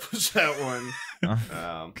themselves. Was that one?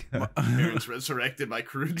 Parents resurrected by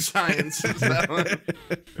crude science. Was that one?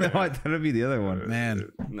 No, I thought it'd be the other one. Man,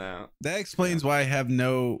 no. That explains why I have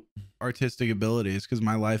no artistic abilities, because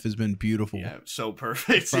my life has been beautiful. Yeah, so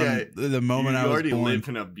perfect. From the moment I was already born. live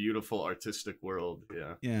in a beautiful artistic world.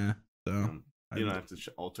 Yeah. Yeah. So you don't have to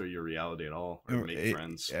alter your reality at all or make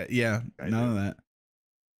friends. Yeah, none of that.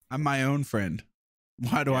 I'm my own friend.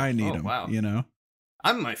 Why do I need them? Wow. You know?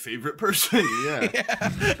 I'm my favorite person. Yeah.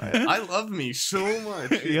 I love me so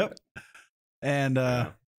much. Yep. And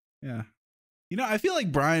yeah. I feel like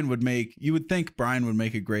you would think Brian would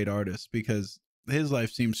make a great artist because his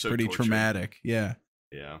life seems pretty traumatic. Yeah.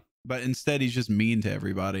 Yeah. But instead he's just mean to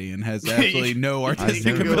everybody and has absolutely no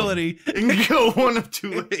artistic ability. It can go one of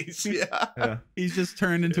two ways. Yeah. He's just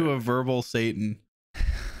turned into a verbal Satan.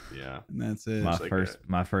 Yeah, and that's it.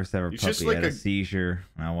 My first ever puppy had a seizure.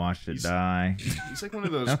 I watched it die. He's like one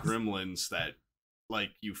of those gremlins that, like,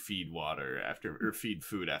 you feed feed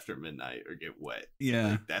food after midnight or get wet.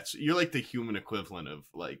 Yeah, like, you're like the human equivalent of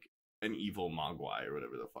like an evil Mogwai or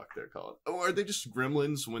whatever the fuck they're called. Oh, are they just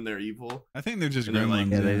gremlins when they're evil? I think they're just gremlins.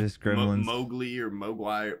 They're just gremlins. Mowgli or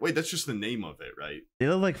Mogwai. Wait, that's just the name of it, right? They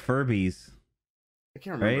look like Furbies. I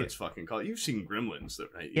can't remember what it's fucking called. You've seen Gremlins, though,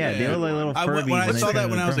 right? Yeah, they look like little Furbies. When I saw that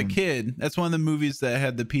when I was a kid, that's one of the movies that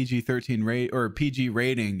had the PG-13 rate or PG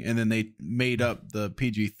rating, and then they made up the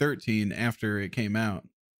PG-13 after it came out.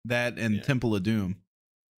 That and Temple of Doom.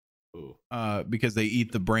 Ooh. Because they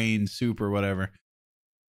eat the brain soup or whatever.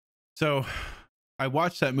 So I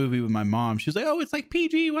watched that movie with my mom. She was like, "Oh, it's like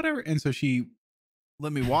PG, whatever," and so she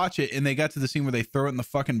let me watch it. And they got to the scene where they throw it in the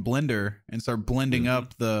fucking blender and start blending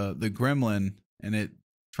up the gremlin. And it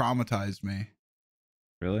traumatized me.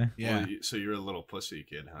 Really? Yeah. Well, so you're a little pussy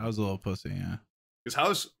kid, huh? I was a little pussy, yeah.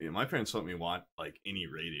 Because my parents let me watch like any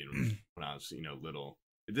rating when I was, little.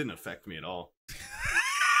 It didn't affect me at all.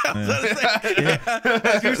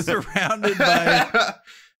 You're surrounded by.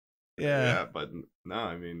 Yeah, but no,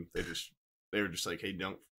 I mean they were just like, hey,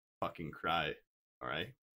 don't fucking cry, all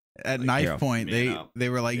right? At knife point, they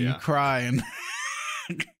were like, you cry and.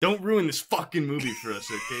 Don't ruin this fucking movie for us,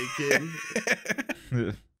 okay, kid?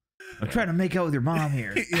 I'm trying to make out with your mom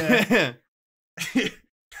here. Yeah.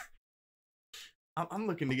 I'm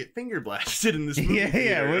looking to get finger blasted in this movie.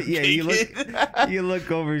 You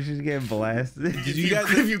look over, she's getting blasted.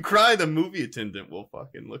 If you cry, the movie attendant will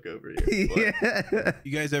fucking look over you. Yeah.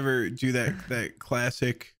 You guys ever do that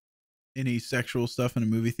classic any sexual stuff in a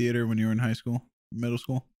movie theater when you were in high school, middle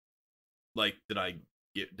school? Like, did I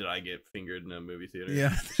get fingered in a movie theater?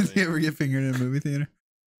 Yeah. Did you ever get fingered in a movie theater?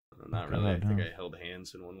 Not really. I think I held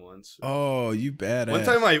hands in one once. Oh, you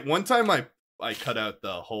badass. One time I cut out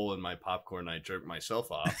the hole in my popcorn and I jerked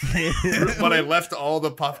myself off. But I left all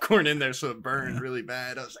the popcorn in there so it burned really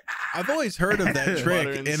bad. I was like, I've always heard of that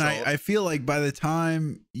trick, and I feel like by the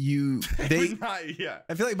time I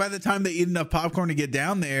feel like by the time they eat enough popcorn to get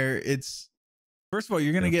down there, it's first of all,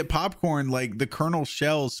 you're gonna get popcorn like the kernel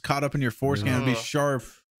shells caught up in your foreskin and be sharp,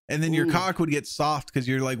 and then your cock would get soft because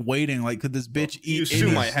you're like waiting, like could this bitch eat? You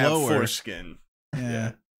assume I have foreskin.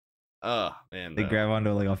 Yeah. Oh man, they grab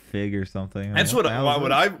onto like a fig or something. That's what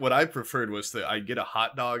I preferred was that I'd get a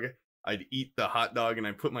hot dog, I'd eat the hot dog, and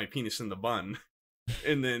I'd put my penis in the bun.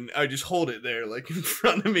 And then I just hold it there, like in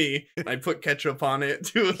front of me. And I put ketchup on it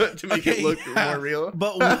to make it look more real.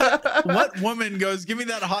 But what woman goes, "Give me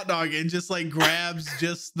that hot dog," and just like grabs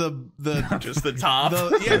just the top? No,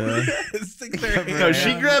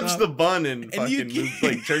 she grabs the bun and fucking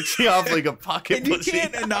like jerks me off like a pocket. And you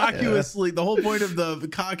can't innocuously. The whole point of the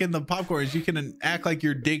cock and the popcorn is you can act like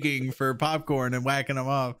you're digging for popcorn and whacking them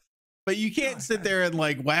off. But you can't sit there and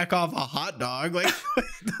like whack off a hot dog. Like,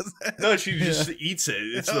 no, she just eats it.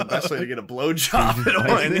 It's the best way to get a blowjob at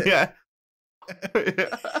one. Yeah.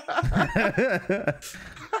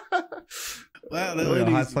 Wow, that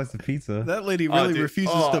lady, hot slice of pizza. That lady really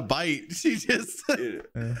refuses to bite. She just.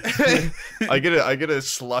 I get a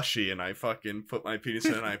slushy and I fucking put my penis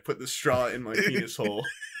in and I put the straw in my penis hole.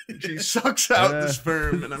 And she sucks out the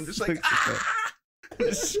sperm and I'm just like, ah!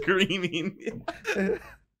 screaming.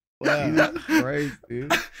 Wow. Christ,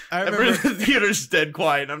 dude. I remember the theater's dead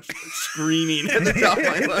quiet and I'm just screaming at the top of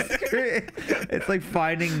my lungs. It's like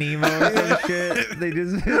Finding Nemo or some shit.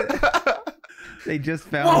 They just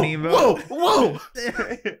found Nemo. Whoa!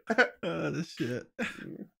 Oh, this shit.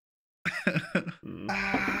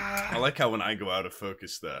 I like how when I go out of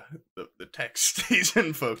focus, the text stays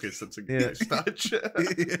in focus. That's a nice touch.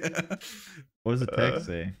 Yeah. What does the text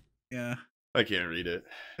say? Yeah. I can't read it.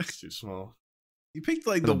 It's too small. You picked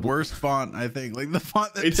like the worst font, I think. Like the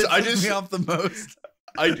font that pisses me off the most.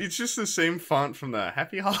 It's just the same font from the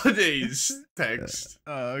Happy Holidays text.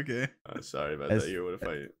 Oh, okay. Sorry about that. You would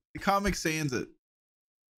have Comic Sans it.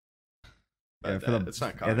 Yeah, it's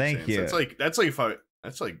not Comic thank Sans. you. That's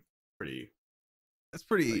pretty. That's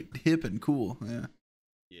pretty hip and cool. Yeah.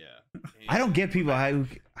 Yeah. I don't get people. How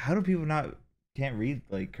do people can't read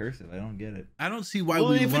like cursive? I don't get it. I don't see why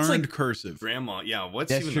we learned cursive. Grandma, yeah. What's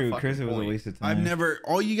That's even true. the fucking Cursive point? was a waste of time.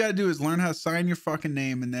 All you gotta do is learn how to sign your fucking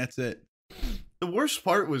name, and that's it. The worst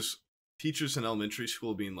part was teachers in elementary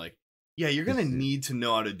school being like, "Yeah, you're gonna need to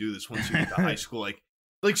know how to do this once you get to high school."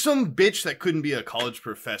 Like some bitch that couldn't be a college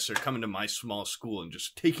professor coming to my small school and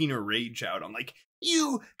just taking her rage out. I'm like,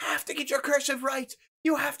 you have to get your cursive right.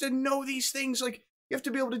 You have to know these things. Like, you have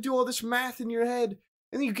to be able to do all this math in your head.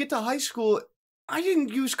 And then you get to high school. I didn't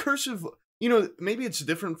use cursive. You know, maybe it's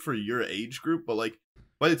different for your age group, but like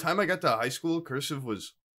by the time I got to high school, cursive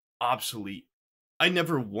was obsolete. I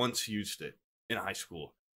never once used it in high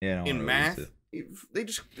school. Yeah, in math, they're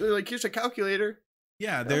like, here's a calculator.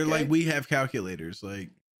 Yeah, they're like, we have calculators. Like,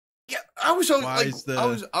 yeah, I was always I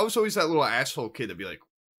was always that little asshole kid that'd be like,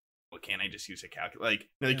 well, can't I just use a calculator?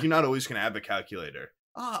 Like, you're not always gonna have a calculator.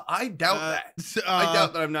 I doubt that. I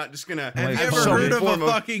doubt that I'm not just gonna. Have you ever heard of a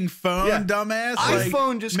fucking phone, dumbass?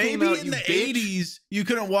 iPhone just maybe came out, in the 80s you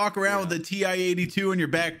couldn't walk around with a TI-82 in your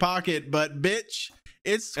back pocket, but bitch,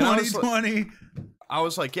 it's 2020. I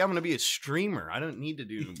was like, yeah, I'm gonna be a streamer. I don't need to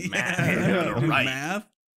do math. I don't know how to write. Math.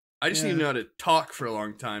 I just need to know how to talk for a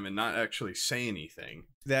long time and not actually say anything.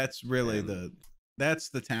 That's really that's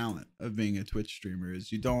the talent of being a Twitch streamer,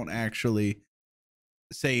 is you don't actually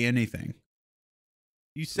say anything.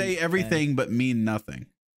 You say everything but mean nothing.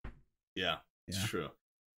 Yeah, it's true.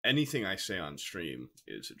 Anything I say on stream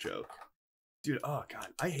is a joke. Dude, oh god,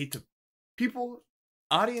 I hate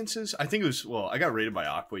audiences. I think it was, I got rated by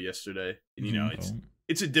Aqua yesterday, and you know,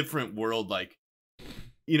 it's a different world. Like,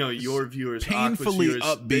 you know, your viewers, painfully Aqua's viewers,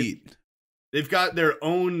 upbeat. They've got their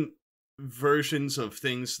own versions of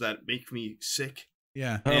things that make me sick.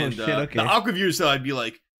 Yeah. And the Aqua viewers, though, I'd be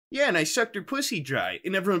like, yeah, and I sucked her pussy dry.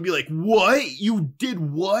 And everyone would be like, what? You did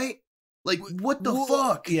what? Like, what the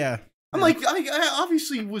fuck? Yeah. I'm like, I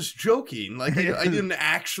obviously was joking. Like, I didn't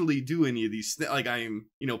actually do any of these things. Like, I'm,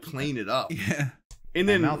 playing it up. Yeah. And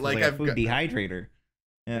then, like I've got dehydrator.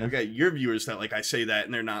 Yeah. I've got your viewers that, like, I say that,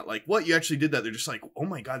 and they're not like, what? You actually did that? They're just like, oh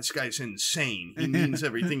my god, this guy's insane. He means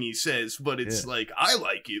everything he says, but it's like, I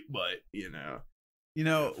like it, but, You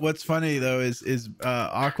know, what's funny, though, is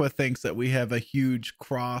Aqua thinks that we have a huge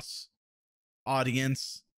cross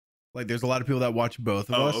audience. Like, there's a lot of people that watch both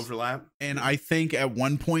of us. Overlap? And I think at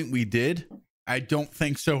one point we did. I don't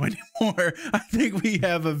think so anymore. I think we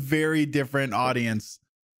have a very different audience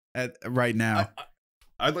right now.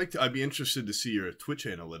 I'd be interested to see your Twitch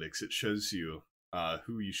analytics. It shows you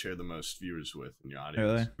who you share the most viewers with in your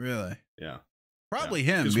audience. Really? Yeah. Probably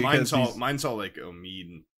him. Because mine's all like Omid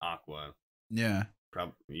and Aqua. Yeah.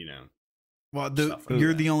 Probably, Well,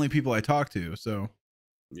 you're the only people I talk to, so.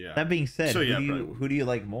 Yeah. That being said, who do you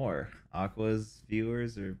like more? Aqua's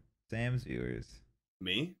viewers or Sam's viewers?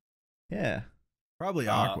 Me? Yeah. Probably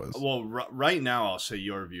Aqua's. Well, right now I'll say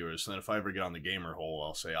your viewers, and then if I ever get on the gamer hole,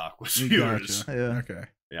 I'll say Aqua's viewers. Gotcha. Yeah. Okay.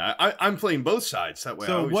 Yeah, I'm playing both sides. That way.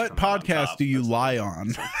 So, what podcast do you lie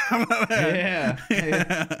on? Yeah.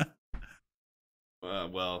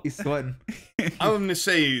 Well, he's sweating. I'm gonna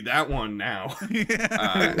say that one now.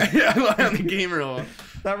 I lie on the gamer hole.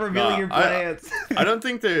 Not revealing your plans. I don't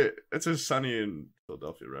think it's a Sunny in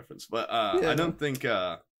Philadelphia reference, but I don't think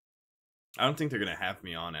they're gonna have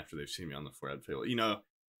me on after they've seen me on the Forehead Fable.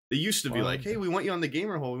 They used to be like, "Hey, we want you on the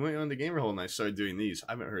gamer hole. We want you on the gamer hole," and I started doing these.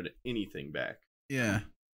 I haven't heard anything back. Yeah,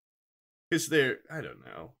 because I don't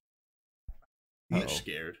know. They're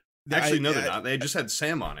scared. Actually, no, they're not. They just had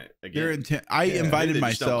Sam on it again. I invited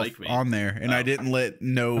myself on there, and I didn't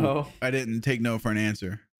I didn't take no for an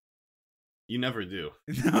answer. You never do.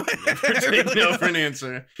 No. You never take no for an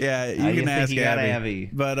answer. Yeah, you can ask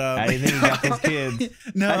Abby. But I didn't think he got those kids.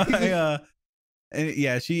 No, And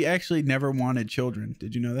yeah, she actually never wanted children.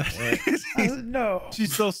 Did you know that? No. She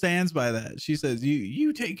still stands by that. She says,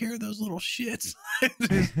 "You take care of those little shits."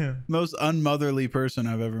 Most unmotherly person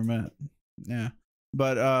I've ever met. Yeah,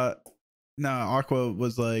 but no, Aqua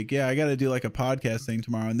was like, "Yeah, I got to do like a podcast thing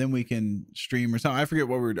tomorrow, and then we can stream or something." I forget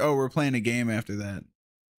what we're playing a game after that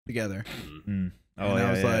together. Mm. Oh, and yeah,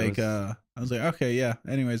 I was yeah, like, I was like, okay, yeah.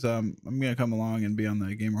 Anyways, I'm gonna come along and be on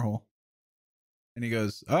the gamer hole. And he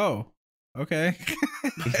goes, "Oh, okay."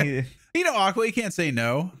 You know, Aqua, he can't say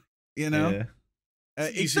no. You know,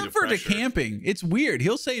 except for to camping. It's weird.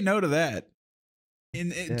 He'll say no to that.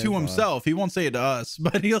 To himself. He won't say it to us,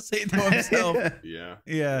 but he'll say it to himself.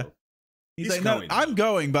 Yeah. He's like, "No, I'm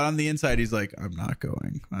going," but on the inside, he's like, "I'm not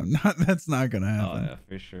going. I'm not. That's not gonna happen." Oh yeah,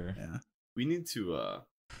 for sure. Yeah. We need to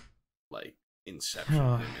like inception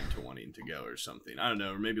him into wanting to go or something. I don't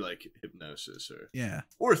know, or maybe like hypnosis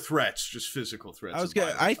or threats, just physical threats.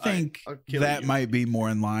 I think that might be more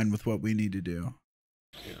in line with what we need to do.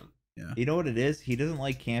 Yeah. You know what it is? He doesn't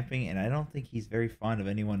like camping, and I don't think he's very fond of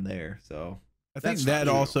anyone there. So I think that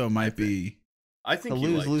also might be. I think a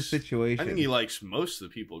lose-lose situation. I think he likes most of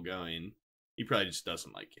the people going. He probably just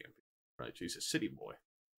doesn't like camping. Right? He's a city boy.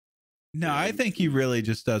 No, I think he really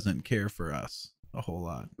just doesn't care for us a whole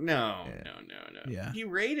lot. No. Yeah. He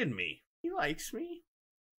rated me. He likes me.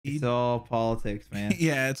 It's all politics, man.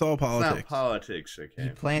 Yeah, it's all politics. It's not politics, okay. He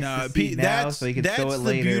plants the seed now so he can sow it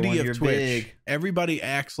later when you're big. Everybody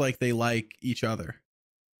acts like they like each other.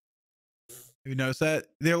 You notice that?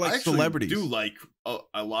 They're like celebrities. I do like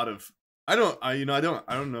a lot of. I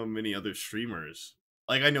don't know many other streamers.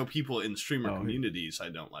 Like I know people in streamer communities I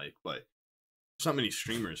don't like, but there's not many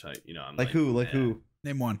streamers I'm like who? Like who?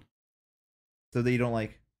 Name one. So that you don't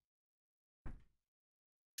like.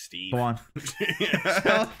 Steve. Go on.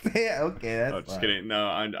 Okay, that's just kidding. No,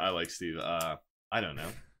 I like Steve. I don't know.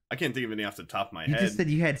 I can't think of any off the top of my head. You just said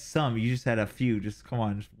you had some. You just had a few. Just come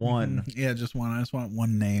on, just one. Yeah, just one. I just want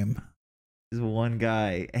one name. Just one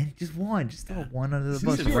guy, and just one. Just throw one under the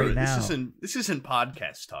bus right now. This isn't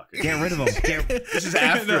podcast talk. Get rid of them. This is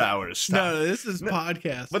after hours stuff. No, this is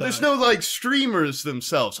podcast. But there's no like streamers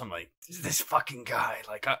themselves. I'm like, this fucking guy.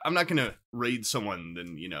 Like, I'm not gonna raid someone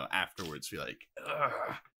then afterwards be like,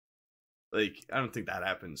 ugh. Like, I don't think that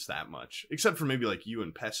happens that much, except for maybe like you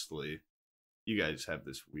and Pestily. You guys have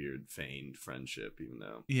this weird feigned friendship, even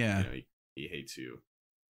though he hates you.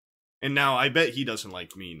 And now I bet he doesn't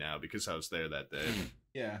like me now because I was there that day.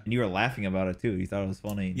 Yeah. And you were laughing about it too. You thought it was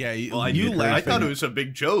funny. Yeah. I thought it was a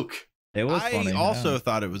big joke. It was funny. I also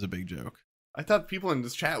thought it was a big joke. I thought people in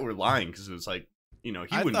this chat were lying because it was like, he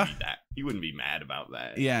wouldn't be that. He wouldn't be mad about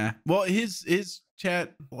that. Yeah. Well, his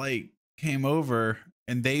chat like came over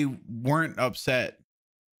and they weren't upset.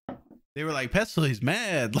 They were like, Pestily's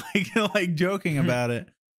mad, like joking about it.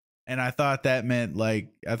 And I thought that meant I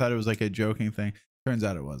thought it was like a joking thing. Turns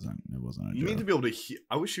out it wasn't. It wasn't a joke. You need to be able to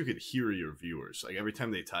I wish you could hear your viewers. Like every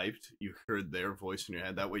time they typed, you heard their voice in your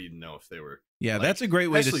head. That way you'd know if they were. Yeah, that's a great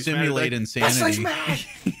way to simulate insanity.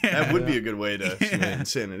 That would be a good way to simulate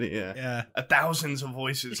insanity. Yeah. Yeah. Thousands of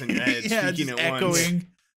voices in your head speaking at echoing. Once.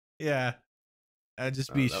 Yeah. I'd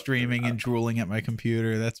just be streaming and drooling at my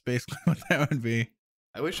computer. That's basically what that would be.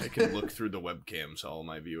 I wish I could look through the webcams, all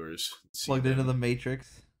my viewers. Plugged into the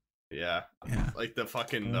Matrix. Yeah. Like the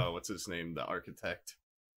fucking what's his name, the architect.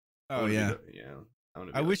 Oh yeah.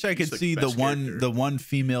 I wish I could like see the one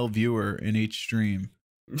female viewer in each stream.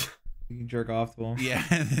 You can jerk off to them. Yeah,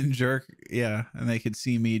 and then and they could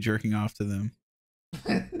see me jerking off to them.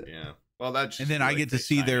 Yeah. Well, that's and then I get to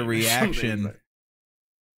see their reaction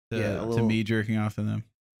to me jerking off to them.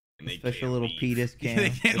 And they special little penis cam. They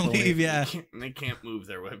can't leave. Yeah. They can't move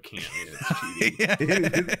their webcam. It's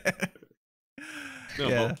cheating.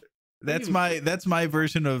 Yeah. That's my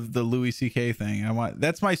version of the Louis CK thing.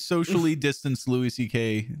 That's my socially distanced Louis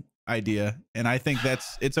CK idea, and I think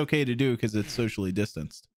it's okay to do because it's socially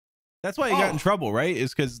distanced. That's why he got in trouble, right?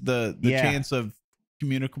 Is because the chance of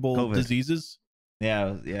communicable COVID. Diseases.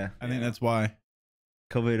 Yeah. I think that's why.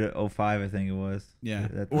 COVID 05, I think it was.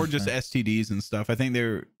 Yeah, or just STDs and stuff. I think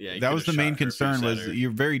that was the main concern. Was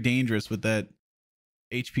you're very dangerous with that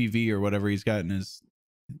HPV or whatever he's got in his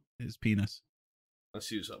penis.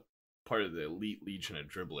 Let's use up part of the elite legion of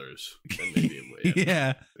dribblers. Then maybe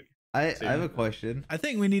yeah. I have a question. I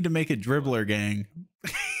think we need to make a dribbler gang.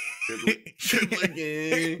 Dribbler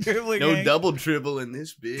gang. No double dribble in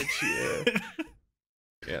this bitch. Yeah.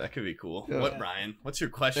 Yeah, that could be cool. What, Ryan? What's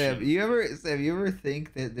your question? Sam, you ever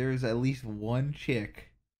think that there's at least one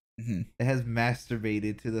chick that has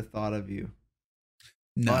masturbated to the thought of you?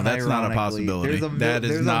 No, that's not a possibility. That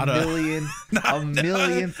is not a million, a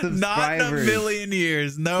million subscribers. Not in a million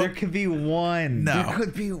years. No, there could be one. No, there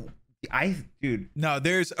could be. Dude. No,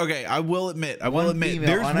 there's okay. I will admit. There's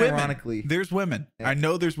women. There's women. Yeah. I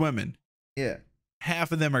know there's women. Yeah.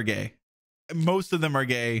 Half of them are gay. Most of them are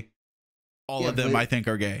gay. All of them, I think,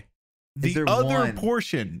 are gay. The other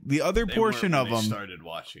portion of them started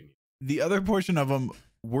watching. The other portion of them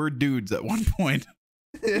were dudes at one point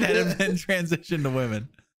that have been transitioned to women.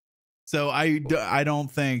 So I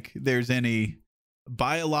don't think there's any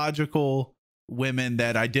biological women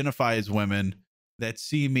that identify as women that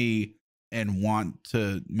see me and want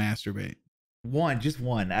to masturbate. Just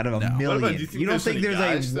one out of a million. You don't think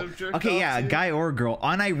there's like a guy or a girl?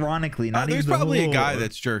 Unironically, not even. There's probably a guy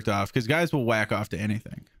that's jerked off because guys will whack off to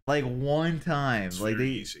anything. Like one time, it's like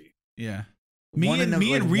easy. Yeah. Me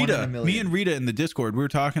and Rita in the Discord, we were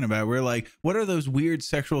talking about. We're like, what are those weird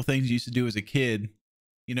sexual things you used to do as a kid?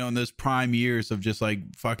 You know, in those prime years of just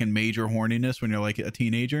like fucking major horniness when you're like a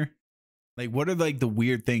teenager. Like, what are like the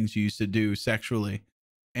weird things you used to do sexually?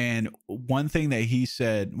 And one thing that he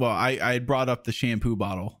said, well, I had brought up the shampoo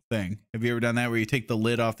bottle thing. Have you ever done that where you take the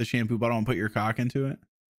lid off the shampoo bottle and put your cock into it?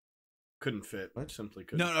 Couldn't fit. Simply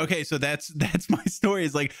couldn't. No, okay, so that's my story.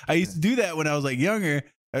 Is like I used to do that when I was like younger.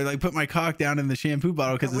 I like put my cock down in the shampoo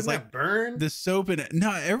bottle because it's like burn the soap in it.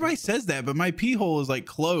 No, everybody says that, but my pee hole is like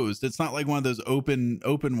closed. It's not like one of those open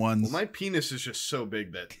ones. Well, my penis is just so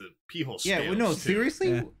big that the pee hole. Yeah, well, no,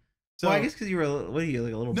 seriously. Yeah. So I guess because you were like a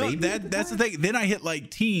little baby. That's the thing. Then I hit like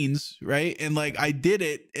teens, right? And like I did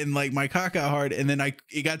it, and like my cock got hard, and then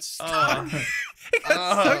it got stuck. It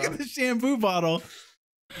got stuck in the shampoo bottle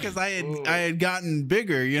because I had gotten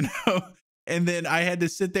bigger, you know. And then I had to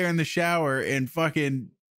sit there in the shower and fucking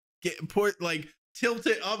tilt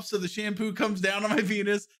it up so the shampoo comes down on my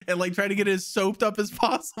penis and like try to get it as soaped up as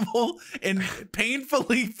possible and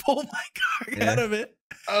painfully pull my cock out of it.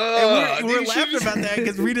 And we're laughing about that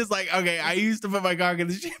because Rita's like, okay, I used to put my cock in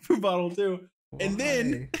the shampoo bottle too. Why? And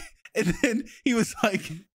then he was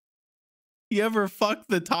like, you ever fuck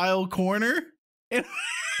the tile corner? And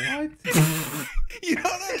what? You know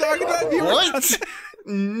what I'm talking about? What?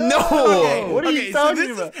 No. What are you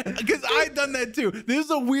talking about? Because I've done that too. This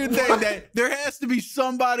is a weird thing that there has to be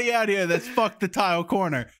somebody out here that's fucked the tile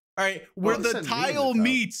corner. All right, where the tile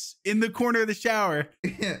meets in the corner of the shower.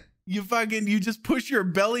 Yeah. You just push your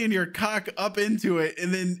belly and your cock up into it,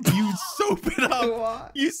 and then you soap it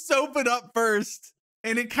up. You soap it up first.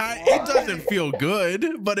 And it doesn't feel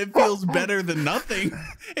good, but it feels better than nothing.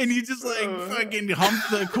 And you just like fucking hump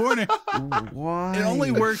the corner. Why? It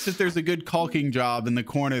only works if there's a good caulking job in the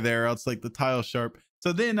corner there, else like the tile sharp.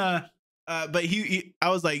 So then but I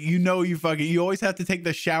was like, you always have to take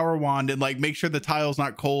the shower wand and like make sure the tile's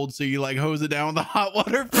not cold, so you like hose it down with the hot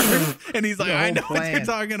water first. And he's like, I know what you're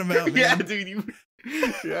talking about, man. Yeah, dude,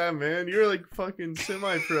 yeah, man, you're like fucking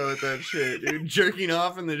semi-pro at that shit, dude. Jerking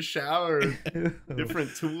off in the shower,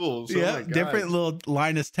 different tools. Yeah, different little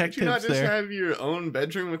Linus Tech tips there. Did you not just have your own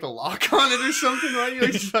bedroom with a lock on it or something? Why are you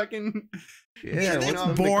like fucking? Yeah,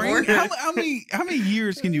 that's boring. How many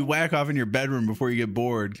years can you whack off in your bedroom before you get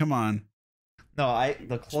bored? Come on. No,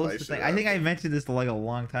 the closest thing, I think I mentioned this like a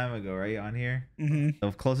long time ago, right, on here. Mm-hmm.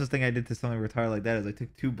 The closest thing I did to something retarded like that is I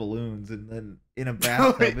took 2 balloons and then in a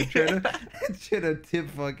bathtub and tried to tip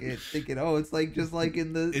fucking thinking, it's like just like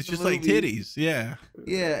in the. It's just like titties, yeah.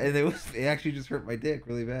 Yeah, and it actually just hurt my dick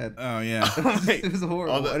really bad. Oh yeah, it was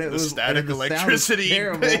horrible. All the static electricity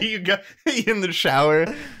you got in the shower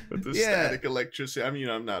with the static electricity. I mean,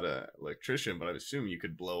 I'm not an electrician, but I assume you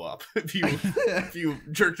could blow up if you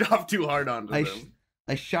jerked off too hard onto them.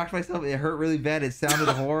 I shocked myself. It hurt really bad. It sounded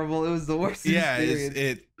horrible. It was the worst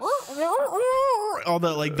experience. All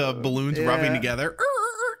the balloons rubbing together.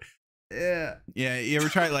 Yeah. Yeah. You ever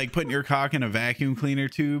try like putting your cock in a vacuum cleaner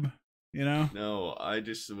tube? You know? No, I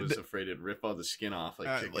just was afraid it'd rip all the skin off.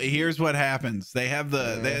 Here's what happens. They have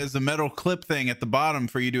there's a metal clip thing at the bottom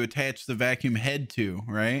for you to attach the vacuum head to,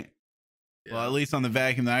 right? Yeah. Well, at least on the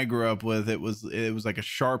vacuum that I grew up with, it was like a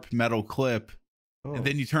sharp metal clip. And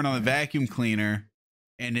then you turn on the vacuum cleaner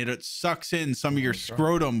and it sucks in some of your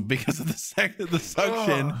scrotum because of the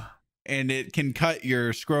suction, and it can cut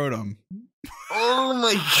your scrotum. Oh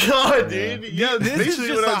my god, dude! Yeah, this is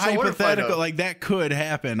just a hypothetical. Like that could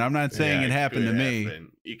happen. I'm not saying it happened to me.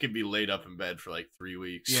 You could be laid up in bed for like 3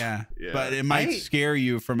 weeks. Yeah, but it might scare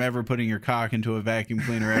you from ever putting your cock into a vacuum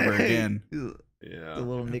cleaner ever again. Yeah, the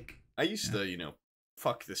little nick. I used to,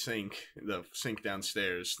 fuck the sink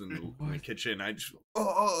downstairs in the kitchen. I just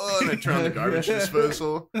and I turn on the garbage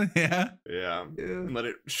disposal. Yeah. And let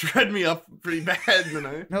it shred me up pretty bad. And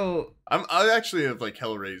then I actually have like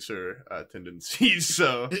Hellraiser tendencies,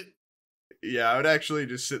 so yeah, I would actually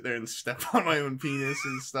just sit there and step on my own penis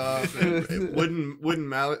and stuff, and wouldn't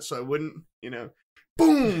mallet, so I wouldn't,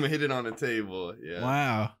 boom, hit it on a table. Yeah.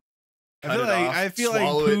 Wow. I feel like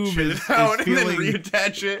Poob is out and then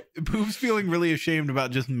reattach it. Poob's feeling really ashamed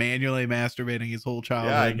about just manually masturbating his whole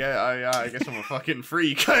childhood. Yeah, I guess I'm a fucking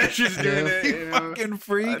freak. I just doing it. You fucking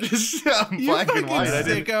freak. I'm black and white.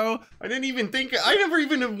 Sicko. I didn't even think. I never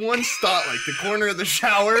even have once thought like the corner of the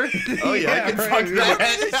shower. Oh yeah, I can fuck that.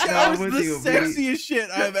 That was the sexiest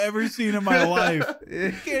shit I've ever seen in my life.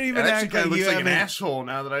 You can't even act like you looks like an asshole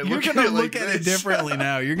now that I look at it. You're gonna look at it differently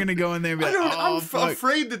now. You're gonna go in there and be like, I'm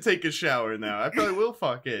afraid to take a shower now. I probably will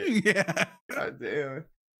fuck it. Yeah. God damn.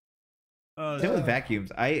 Same with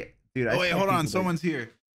vacuums. Wait, hold on. Someone's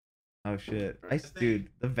here. Oh shit. Dude,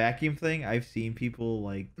 the vacuum thing, I've seen people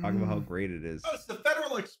like talk about how great it is. Oh, it's the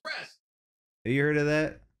Federal Express. Have you heard of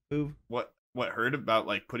that, Poob? What heard about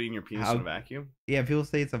like putting your penis in a vacuum? Yeah, people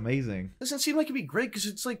say it's amazing. Doesn't seem like it'd be great because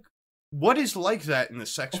it's like, what is like that in the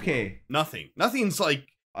sex world? Nothing. Nothing's like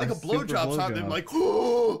a blowjob's not them like,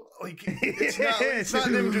 oh, like it's not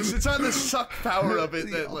them just, it's not the suck power of it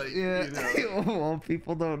that like, well,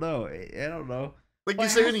 people don't know. I don't know. Like you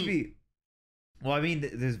say well, I mean,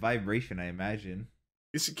 there's vibration, I imagine.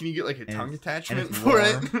 Can you get like a tongue attachment for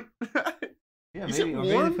it? Yeah, is it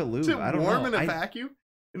warm? Is it warm in a vacuum?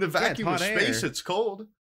 In the vacuum of space, it's cold.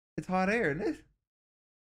 It's hot air, isn't it?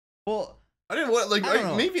 Well, I didn't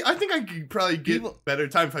want maybe I think I could probably get better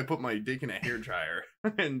time if I put my dick in a hairdryer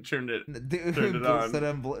and turned it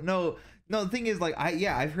on. No, the thing is, like,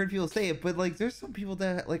 I've heard people say it, but like, there's some people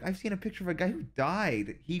that like I've seen a picture of a guy who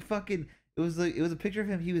died. It was a picture of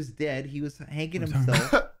him. He was dead. He was hanging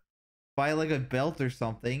himself by like a belt or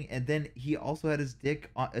something, and then he also had his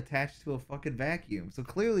dick attached to a fucking vacuum. So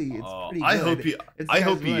clearly, it's pretty good. I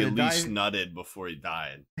hope he at least nutted before he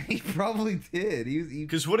died. He probably did.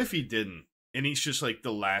 Because what if he didn't? And he's just like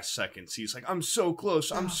the last seconds. He's like, I'm so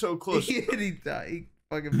close. I'm so close. And he died. He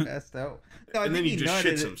fucking passed out. No, and then he just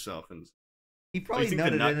shits himself. And he probably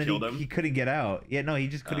nutted and then he couldn't get out. Yeah, no, he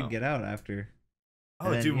just couldn't get out after.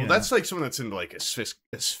 Oh, then, dude. Well, that's like someone that's into like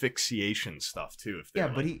asphyxiation stuff too. If they're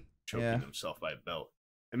but he choking himself by a belt.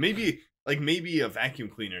 And maybe a vacuum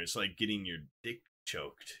cleaner is like getting your dick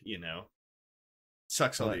choked.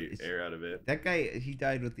 Sucks all the air out of it. That guy, he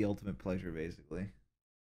died with the ultimate pleasure, basically.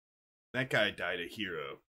 That guy died a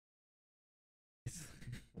hero.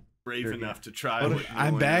 Brave enough to try.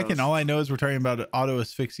 I'm back, and all I know is we're talking about auto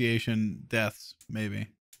asphyxiation deaths, maybe.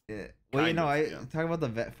 Yeah. Well, I talking about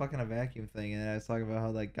the fucking a vacuum thing, and I was talking about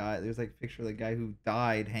how that guy. There's like a picture of the guy who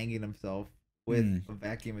died hanging himself with a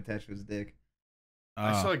vacuum attached to his dick.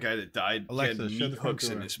 I saw a guy that died. Alexa, he had meat hooks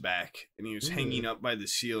in his back, and he was hanging up by the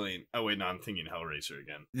ceiling. Oh wait, no, I'm thinking Hellraiser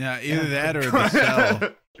again. Yeah, either that or The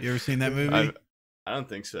Cell. You ever seen that movie? I don't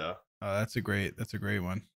think so. Oh, that's a great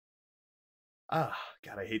one. Ah,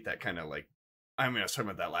 God, I hate that kind of like. I mean, I was talking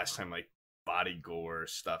about that last time, like body gore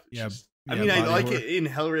stuff. I mean, I like it in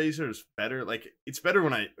Hellraiser. It's better. Like, it's better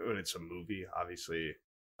when it's a movie. Obviously,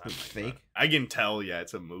 it's fake. I can tell. Yeah,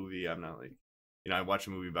 it's a movie. I'm not like, I watch a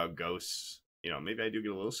movie about ghosts. Maybe I do get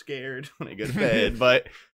a little scared when I go to bed, but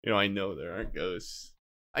I know there aren't ghosts.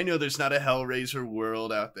 I know there's not a Hellraiser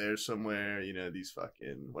world out there somewhere. These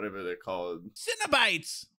fucking whatever they're called.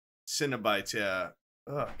 Cinnabites, yeah.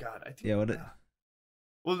 Oh God, I think. Yeah,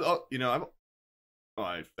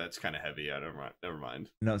 I'm. That's kind of heavy. Never mind.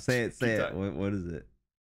 No, say it. It. What is it?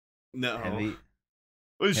 No. Heavy. It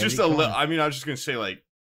was just a little. I mean, I was just gonna say like.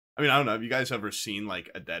 I mean, I don't know. Have you guys ever seen like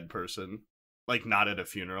a dead person, like not at a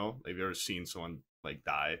funeral? Have you ever seen someone like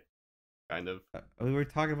die? Kind of. We were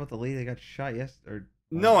talking about the lady that got shot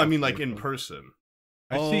No, I mean like in person.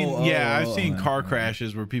 I've seen car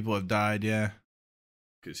crashes where people have died. Yeah.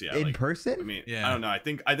 Because in person. I mean, I don't know. I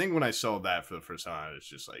think when I saw that for the first time, I was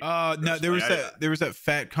just like, no, there was that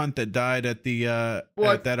fat cunt that died at the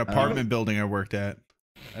at that apartment building I worked at.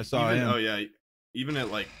 I saw him. Oh yeah, even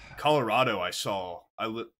at like Colorado,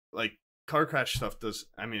 like car crash stuff does.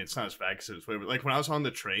 I mean, it's not as bad as it's way, but like when I was on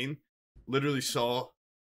the train, literally saw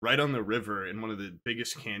right on the river in one of the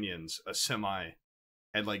biggest canyons, a semi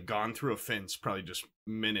had like gone through a fence probably just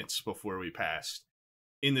minutes before we passed.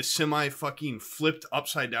 In the semi fucking flipped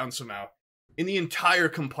upside down somehow in the entire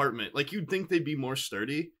compartment. Like you'd think they'd be more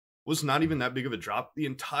sturdy. Was not even that big of a drop. The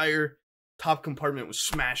entire top compartment was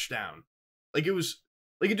smashed down. Like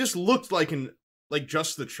it just looked like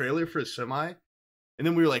just the trailer for a semi. And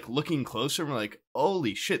then we were like looking closer, and we're like,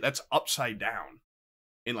 holy shit, that's upside down.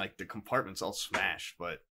 And like the compartment's all smashed.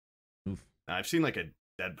 But I've seen like a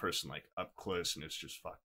dead person like up close, and it's just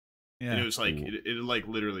fucked. Yeah. And it was like it like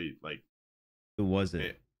literally like. Who was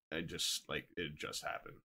it? It just like it just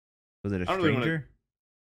happened. Was it a stranger?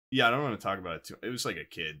 Yeah, I don't want to talk about it too. It was like a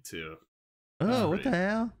kid too. Oh, what the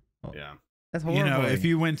hell? Oh, yeah, that's horrible. You know, if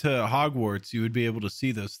you went to Hogwarts, you would be able to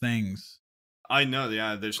see those things. I know.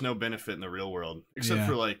 Yeah, there's no benefit in the real world except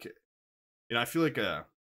for like, you know, I feel like a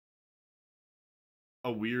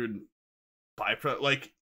weird byproduct.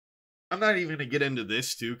 Like, I'm not even gonna get into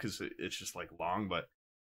this too because it's just like long, but.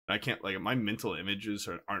 I can't like my mental images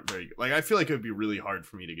aren't very good. Like I feel like it would be really hard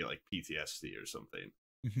for me to get like PTSD or something.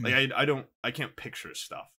 Like I can't picture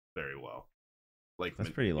stuff very well. Like that's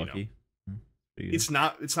pretty lucky. You know, it's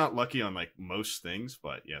not lucky on like most things,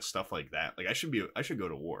 but yeah, stuff like that. Like I should go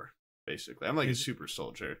to war basically. I'm like a super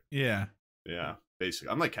soldier. Yeah. Yeah,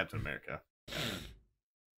 basically. I'm like Captain America.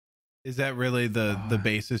 Is that really the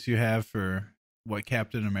basis you have for what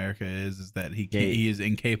Captain America is that he is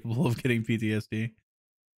incapable of getting PTSD?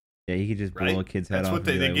 Yeah, he could just blow a kid's head off. That's what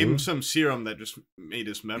they gave him some serum that just made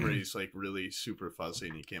his memories like really super fuzzy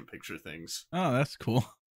and he can't picture things. Oh, that's cool.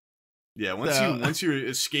 Yeah, once you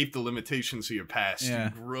escape the limitations of your past,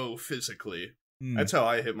 you grow physically. That's how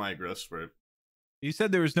I hit my growth spurt. You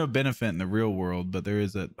said there was no benefit in the real world, but there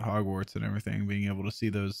is at Hogwarts and everything, being able to see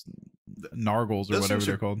those nargles or whatever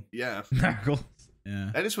they're called. Yeah, nargles.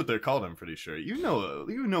 Yeah, that is what they're called. I'm pretty sure. You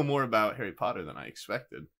know more about Harry Potter than I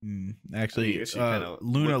expected. Actually,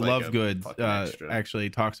 Luna Lovegood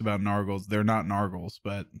actually talks about nargles. They're not nargles,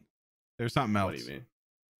 but there's something else. What do you mean?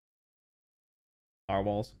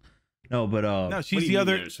 Narwhals? No, but no, she's the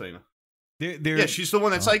other. Yeah, she's the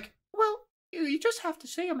one that's like, well, you just have to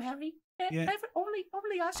see them, Harry. Yeah.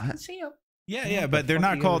 Only us can see them. Yeah, but they're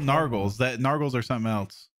not called nargles. That nargles are something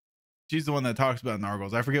else. She's the one that talks about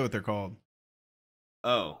nargles. I forget what they're called.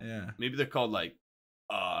 Oh, yeah. Maybe they're called like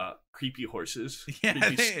creepy horses. Yeah,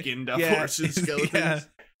 creepy skinned up horses, skeletons. Yeah.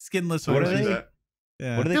 Skinless what horses. Are they?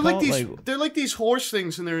 Yeah. What are they they're called? they're like these horse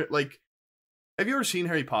things, and they're like. Have you ever seen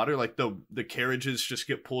Harry Potter? Like the carriages just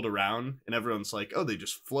get pulled around, and everyone's like, "Oh, they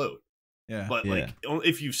just float." Yeah. But like,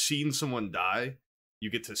 if you've seen someone die, you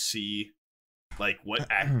get to see. Like what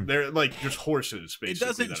they're like just horses basically. It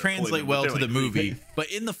doesn't translate well to the movie, but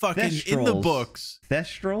in the fucking in the books.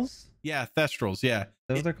 Thestrals? Yeah, Thestrals, yeah.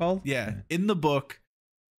 That's what they're called? Yeah. In the book,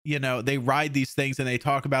 you know, they ride these things and they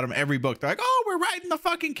talk about them every book. They're like, "Oh, we're riding the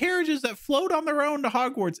fucking carriages that float on their own to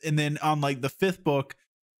Hogwarts." And then on like the 5th book,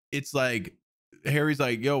 it's like Harry's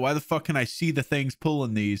like, "Yo, why the fuck can I see the things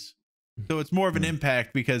pulling these?" So it's more of an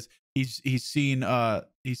impact because he's seen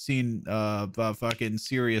fucking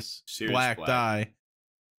Sirius Black die,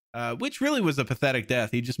 which really was a pathetic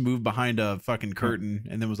death. He just moved behind a fucking curtain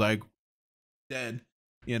and then was like dead,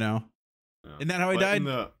 you know. Isn't that how he died?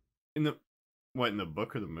 In the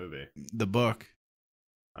book or the movie? The book.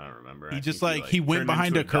 I don't remember. He just he went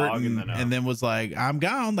behind a curtain and then was like, "I'm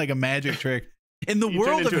gone," like a magic trick. In the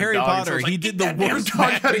world of Harry Potter, he did the worst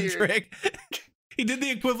magic trick. He did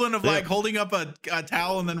the equivalent of like holding up a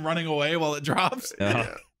towel and then running away while it drops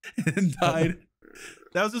and died.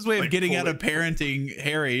 That was his way of getting out of parenting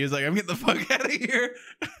Harry. He was like, "I'm getting the fuck out of here."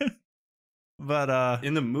 But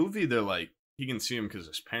in the movie, they're like, he can see him because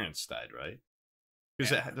his parents died, right?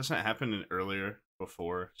 Because it doesn't happen earlier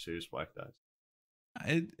before Sirius Black dies.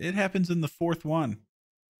 It happens in the 4th one,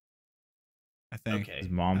 I think. His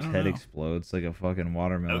mom's head explodes like a fucking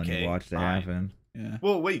watermelon. You watched it happen. Yeah.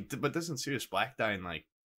 Well, wait, but doesn't Sirius Black die in like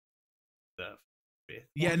the 5th?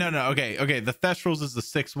 Yeah, no. Okay. The Thestrals is the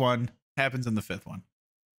 6th one. Happens in the 5th one.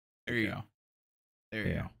 There you go. There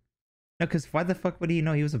you go. No, because why the fuck would he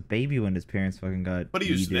know? He was a baby when his parents fucking got. But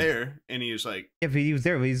he was there, and he was like. Yeah, but he was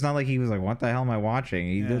there, but he's not like he was like, "What the hell am I watching?"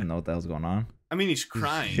 He didn't know what the hell's going on. I mean, he's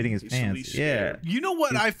crying, he's shitting his pants. Yeah. You know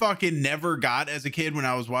what I fucking never got as a kid when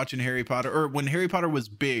I was watching Harry Potter, or when Harry Potter was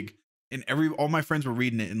big, and all my friends were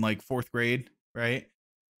reading it in like 4th grade. Right,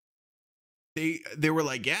 they were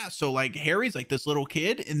like, yeah, so like Harry's like this little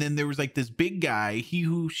kid, and then there was like this big guy, he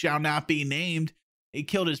who shall not be named, he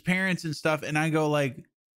killed his parents and stuff, and I go like,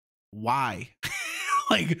 why?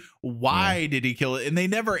 Like, why did he kill it? And they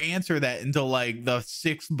never answer that until like the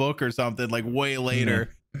 6th book or something, like way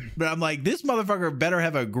later. But I'm like, this motherfucker better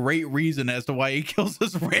have a great reason as to why he kills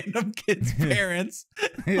this random kid's parents.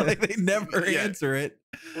 Like, they never answer it.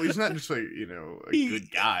 Well, he's not just like, you know, a good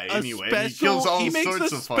guy anyway. He kills all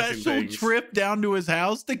sorts of fucking things. He makes a special trip down to his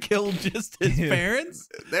house to kill just his parents.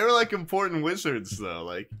 They were like important wizards, though.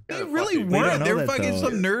 Like, they really weren't. They were fucking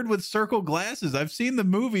some nerd with circle glasses. I've seen the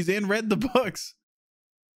movies and read the books.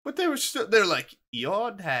 But they're like,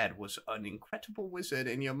 your dad was an incredible wizard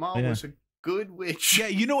and your mom was a good witch. Yeah,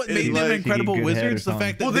 you know what And, made them incredible wizards? The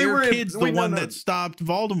fact that they were kids, the one that stopped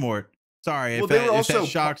Voldemort. Sorry, if that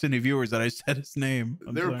shocks any viewers that I said his name.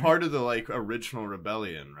 They were part of the like original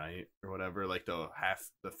rebellion, right, or whatever, like the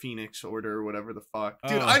Phoenix Order or whatever the fuck.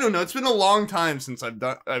 Dude, I don't know. It's been a long time since I've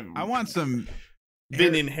want some.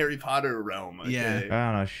 Been in Harry Potter realm. Okay? Yeah,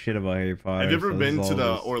 I don't know shit about Harry Potter. Have you ever been to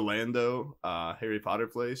the Orlando Harry Potter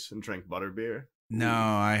place and drank butterbeer? No,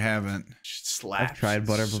 I haven't. Slaps. I've tried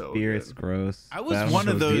butterbeer. It's gross. I was one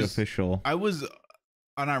of those. Official. I was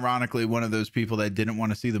unironically one of those people that didn't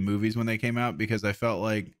want to see the movies when they came out because I felt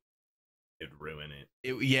like it'd ruin it.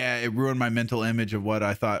 It ruined my mental image of what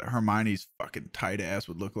I thought Hermione's fucking tight ass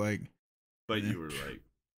would look like. But you were like,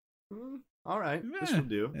 all right, this will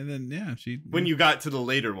do. And then when you got to the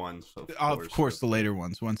later ones, of course the later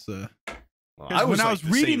ones. Once when I was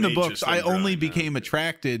reading the books, I only became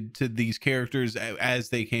attracted to these characters as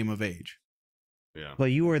they came of age. Yeah,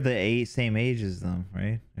 but you were the same age as them,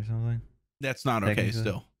 right, or something? That's not okay.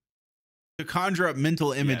 Still, to conjure up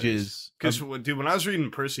mental images. Because dude, when I was reading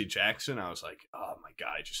Percy Jackson, I was like, oh my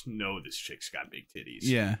god, I just know this chick's got big titties.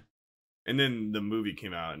 Yeah, and then the movie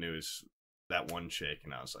came out, and it was that one chick,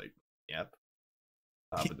 and I was like, yep.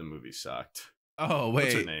 But the movie sucked. Oh wait,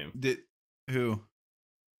 what's her name? Who?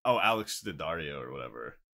 Oh, Alex Daddario or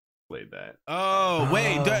whatever played that. Oh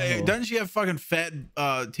wait, doesn't she have fucking fat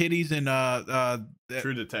titties in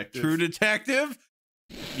True Detective? True Detective.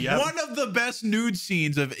 Yep. One of the best nude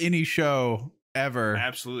scenes of any show ever.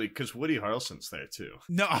 Absolutely, because Woody Harrelson's there too.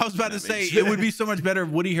 No, I was about to say it would be so much better if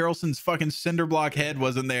Woody Harrelson's fucking cinderblock head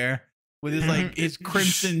wasn't there with his like his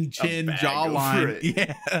crimson chin jawline.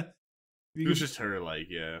 Yeah. It was just her, like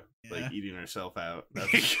eating herself out.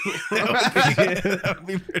 That'd be cool. That would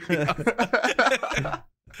be pretty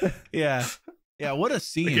yeah. Yeah, what a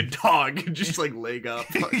scene. Like a dog, just like leg up.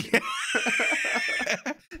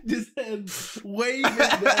 Just head waving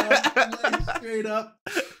down, like straight up.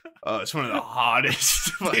 Oh, it's one of the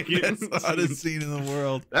hottest hottest scene in the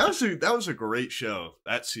world. That was a great show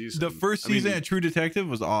that season. The first season of True Detective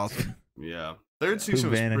was awesome. Yeah. Third season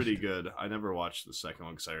was pretty good. I never watched the second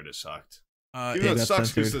one because I heard it sucked. Even though it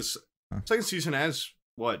sucks because this second season has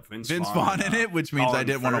Vince Vaughn in it, which means Colin I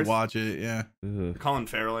didn't want to watch it. Yeah, Colin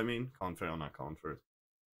Farrell. Colin Farrell, not Colin Firth.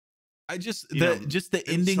 I just the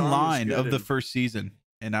ending line of the first season,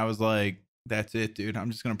 and I was like, "That's it, dude. I'm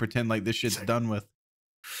just gonna pretend like this shit's done with."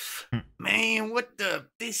 Man, what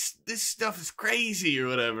this stuff is crazy or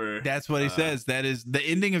whatever. That's what he says. That is the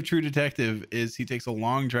ending of True Detective. Is he takes a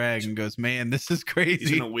long drag and goes, "Man, this is crazy."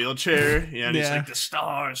 He's in a wheelchair. Yeah, and he's like, the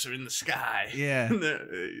stars are in the sky. Yeah.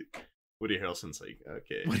 Woody Harrelson's like,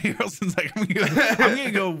 okay. Woody Harrelson's like, I'm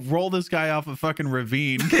gonna go roll this guy off a fucking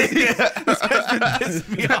ravine. This guy's been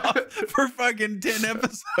pissing me off for fucking 10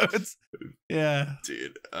 episodes. Yeah,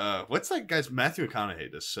 dude. What's that guy's? Matthew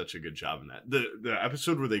McConaughey does such a good job in that. The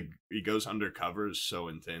episode where he goes undercover is so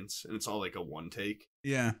intense, and it's all like a one take.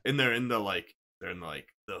 Yeah, and they're in the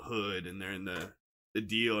hood, and they're in the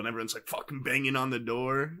deal, and everyone's like fucking banging on the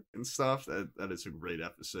door and stuff. That is a great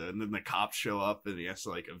episode. And then the cops show up, and he has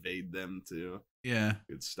to like evade them too. Yeah,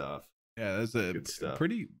 good stuff. Yeah, that's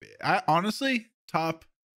pretty. I honestly top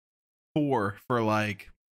 4 for like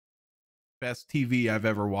best TV I've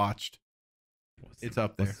ever watched. It's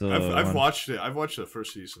up there. I've watched it. I've watched the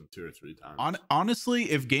first season 2 or 3 times. Honestly,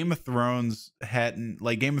 if Game of Thrones hadn't,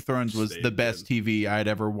 like, Game of Thrones was the best TV I'd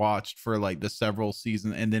ever watched for like the several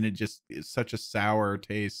seasons, and then it just is such a sour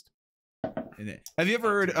taste in it. Have you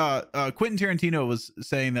ever heard Quentin Tarantino was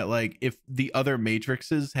saying that like if the other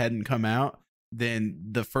Matrixes hadn't come out, then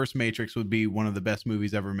the first Matrix would be one of the best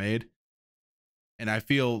movies ever made. And I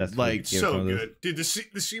feel like so good, dude. The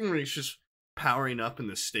scene where he's just powering up in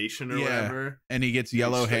the station or whatever, and he gets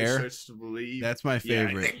yellow hair. Starts to believe. That's my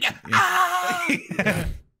favorite. Yeah.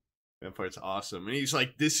 That part's awesome, and he's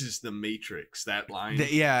like, "This is the Matrix." That line,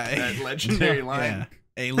 that legendary line. Yeah.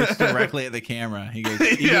 And he looks directly at the camera. He goes,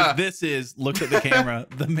 "This is." Looks at the camera.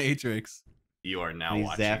 The Matrix. You are now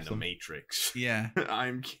watching the Matrix. Yeah,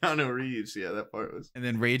 I'm Keanu Reeves. Yeah, that part was. And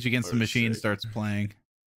then Rage Against the Machine starts playing.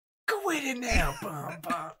 Go with it now, bum,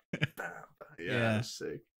 bum, bum. Yeah, that's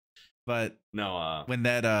sick. But no, when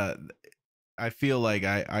that I feel like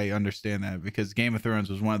I understand that because Game of Thrones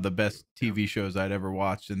was one of the best TV shows I'd ever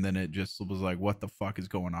watched, and then it just was like, what the fuck is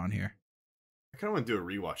going on here? I kind of want to do a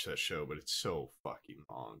rewatch of that show, but it's so fucking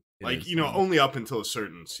long. Like, only up until a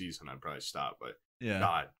certain season I'd probably stop, but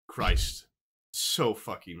God, Christ, so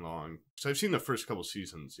fucking long. So I've seen the first couple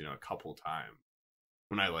seasons, a couple times.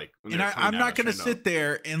 I'm not gonna sit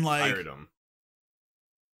there and like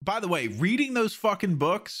By the way, reading those fucking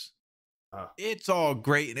books, it's all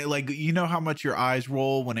great. And like, you know how much your eyes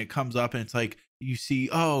roll when it comes up and it's like, you see,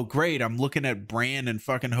 oh, great, I'm looking at Bran and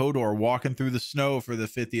fucking Hodor walking through the snow for the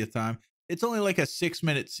 50th time. It's only like a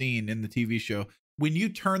 6-minute scene in the TV show. When you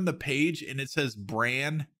turn the page and it says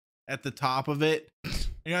Bran at the top of it, and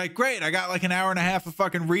you're like, great, I got like an hour and a half of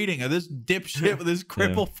fucking reading of this dipshit with his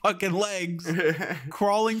crippled fucking legs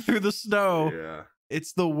crawling through the snow. Yeah.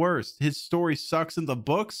 It's the worst. His story sucks in the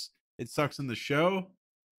books. It sucks in the show.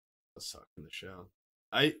 It sucks in the show.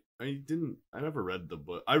 I never read the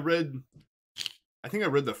book. I think I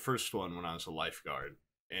read the first one when I was a lifeguard,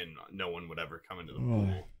 and no one would ever come into the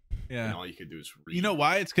pool. Yeah. And all you could do is read. You know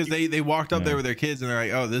why? It's because they walked up there with their kids and they're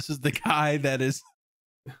like, oh, this is the guy that is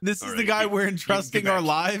the guy we're entrusting our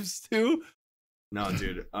lives to. No,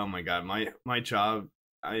 dude. Oh my God. My job,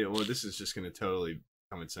 this is just gonna totally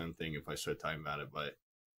become its own thing if I start talking about it, but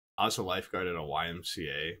I was a lifeguard at a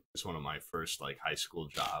YMCA. It's one of my first like high school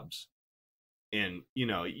jobs. And you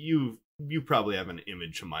know, you probably have an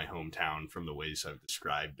image of my hometown from the ways I've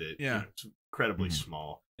described it. Yeah. You know, it's incredibly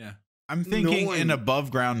small. Yeah. I'm thinking an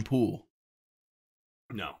above ground pool.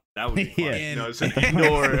 No, that would be fun. Yeah. No, it's an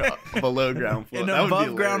indoor below ground pool. An that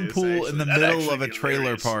above ground pool actually. in the middle of a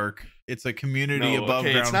trailer park. It's a community above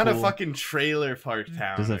ground it's not pool. a fucking trailer park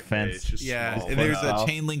town. There's a fence. It's just small. And there's a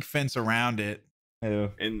chain link fence around it.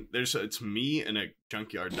 And it's me and a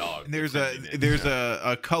junkyard dog. And there's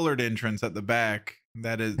a colored entrance at the back.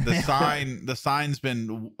 That is the sign. The sign's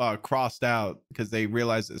been crossed out because they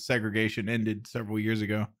realized that segregation ended several years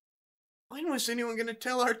ago. When was anyone gonna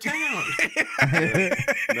tell our town?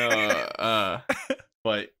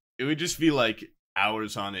 But it would just be like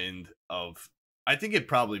hours on end of. I think it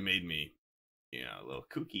probably made me, a little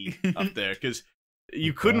kooky up there because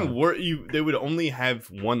you couldn't work. They would only have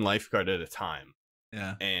one lifeguard at a time.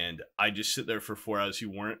 Yeah, and I just sit there for 4 hours. You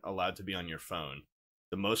weren't allowed to be on your phone.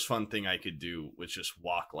 The most fun thing I could do was just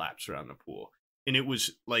walk laps around the pool, and it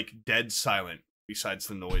was like dead silent besides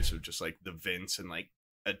the noise of just like the vents and like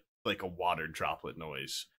a water droplet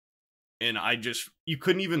noise. And you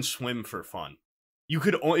couldn't even swim for fun. You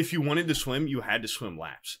could, if you wanted to swim, you had to swim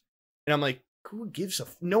laps. And I'm like, who gives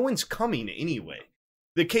no one's coming anyway.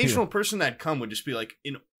 The occasional person that come would just be like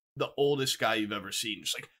the oldest guy you've ever seen,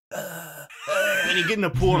 just like, and you get in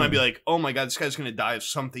the pool and I'd be like, oh my God, this guy's gonna die of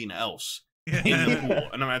something else in the pool,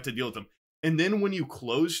 and I'm gonna have to deal with him. And then when you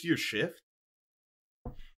closed your shift,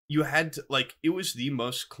 you had to, like, it was the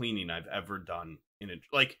most cleaning I've ever done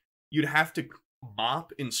you'd have to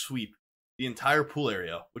mop and sweep the entire pool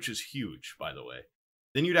area, which is huge, by the way.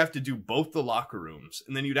 Then you'd have to do both the locker rooms,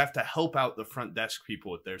 and then you'd have to help out the front desk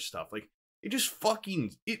people with their stuff. Like, it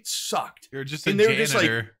sucked. You're just a janitor. Just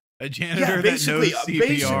like, a janitor that knows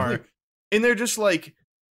CPR. And they're just like,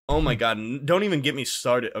 oh my God, don't even get me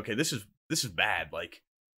started. Okay, this is bad. Like,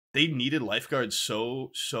 they needed lifeguards so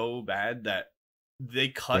bad that they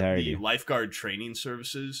cut the lifeguard training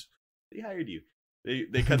services. They hired you.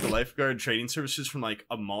 They cut the lifeguard training services from like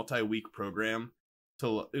a multi-week program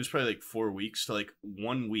to, it was probably like 4 weeks to like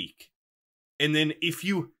 1 week. And then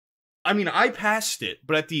I passed it,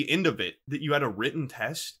 but at the end of it, that you had a written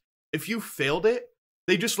test. If you failed it,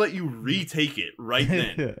 they just let you retake it right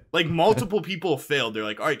then. Like, multiple people failed. They're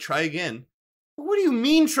like, all right, try again. What do you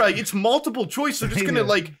mean try? It's multiple choice. They're just gonna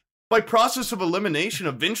like, by process of elimination,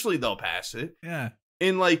 eventually they'll pass it. Yeah.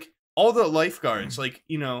 And like all the lifeguards, like,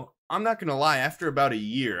 I'm not gonna lie, after about a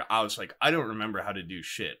year, I was like, I don't remember how to do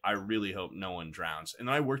shit. I really hope no one drowns. And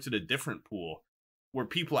then I worked at a different pool where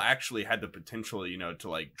people actually had the potential, to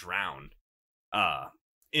like drown.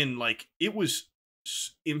 And like, it was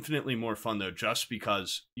infinitely more fun though, just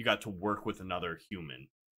because you got to work with another human,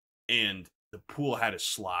 and the pool had a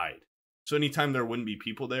slide. So anytime there wouldn't be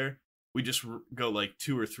people there, we just go like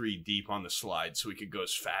 2 or 3 deep on the slide so we could go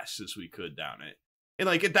as fast as we could down it. And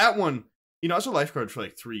like at that one, I was a lifeguard for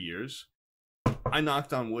like 3 years. I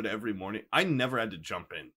knocked on wood every morning. I never had to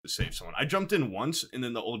jump in to save someone. I jumped in once, and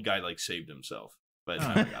then the old guy like saved himself. But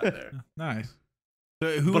I never got there. Nice.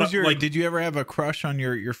 So who was your? Did you ever have a crush on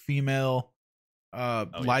your female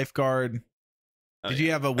lifeguard? Did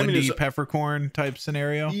you have a Wendy Peppercorn type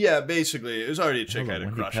scenario? Yeah, basically, it was already a chick I had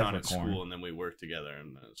a crush on at school, and then we worked together,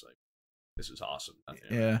 and I was like, "This is awesome."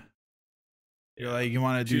 Yeah. You're like, you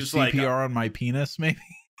want to do CPR on my penis, maybe?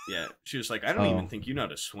 Yeah, she was like, I don't even think you know how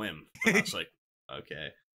to swim. And I was like, okay,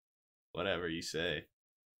 whatever you say.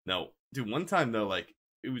 No, dude, one time though, like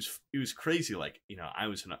it was crazy. Like, I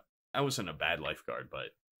wasn't a bad lifeguard, but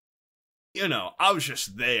I was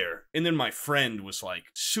just there. And then my friend was like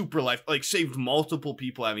super saved multiple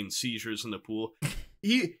people having seizures in the pool.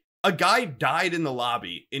 a guy died in the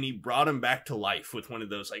lobby, and he brought him back to life with one of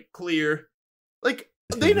those like clear, like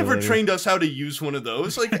they never trained us how to use one of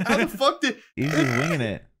those. Like how the fuck did he's just winging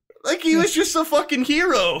it? Like he was just a fucking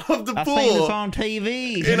hero of the pool. I seen this on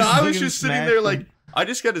TV, and I was just sitting there like, I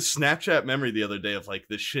just got a Snapchat memory the other day of like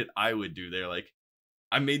the shit I would do there. Like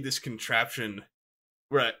I made this contraption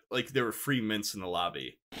where like there were free mints in the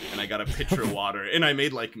lobby, and I got a pitcher of water, and I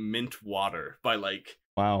made like mint water by like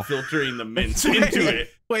filtering the mints into it.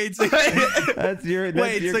 Wait, so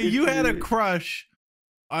you had a crush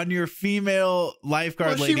on your female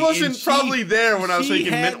lifeguard lady. She wasn't probably there when I was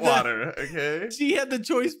making mint water. Okay, she had the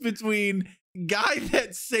choice between guy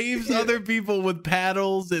that saves other people with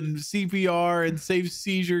paddles and CPR and saves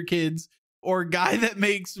seizure kids, or guy that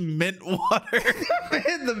makes mint water.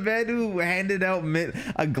 The man who handed out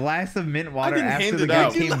a glass of mint water after the guy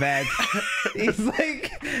came back. He's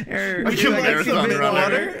like, would you like some mint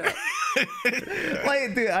water?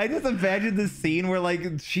 Like, dude, I just imagine the scene where like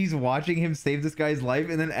she's watching him save this guy's life,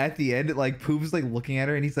 and then at the end, like Poob's like looking at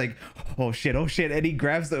her, and he's like, "Oh shit, and he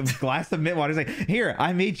grabs a glass of mint water. He's like, "Here,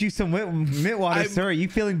 I made you some mint water, sir. Are you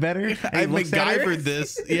feeling better?" I MacGyvered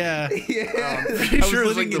this. Yeah, yeah. Pretty sure it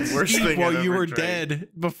was like the worst thing while you were dead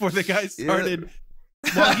before the guy started. Yeah.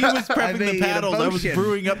 While he was prepping the paddles, I was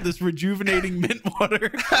brewing up this rejuvenating mint water.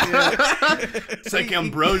 It's like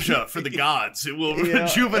ambrosia for the gods. It will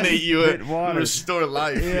rejuvenate you and restore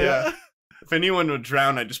life. Yeah. If anyone would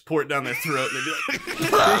drown, I just pour it down their throat and they'd be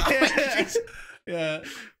like, yeah.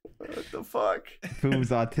 What the fuck? Poob's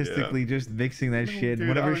autistically just mixing that shit. Dude,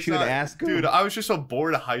 whatever she would ask him. Dude, I was just so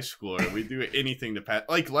bored of high schooler. We'd do anything to pass.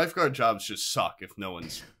 Like, lifeguard jobs just suck if no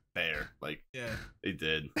one's there. Like, they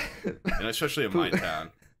did. And especially in my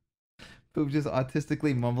town. Poob just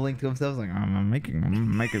autistically mumbling to himself like, I'm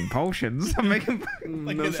making potions. I'm making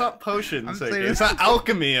no, it's not potions. Okay? It's not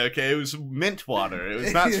alchemy, okay? It was mint water. It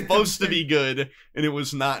was not supposed to be good, and it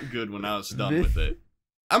was not good when I was done with it.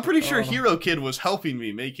 I'm pretty sure Hero Kid was helping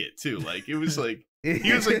me make it too. Like it was like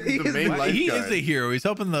he was like the main lifeguard. He is a hero. He's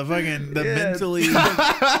helping the fucking mentally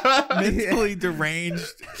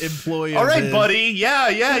deranged employee. All right, buddy.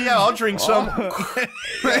 Yeah. I'll drink some.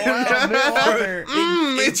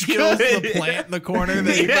 It's kills the plant in the corner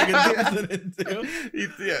that he fucking throws it into. He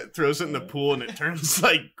throws it in the pool and it turns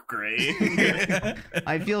like gray.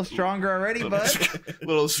 I feel stronger already, bud.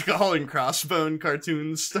 Little skull and crossbone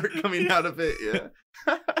cartoons start coming out of it. Yeah.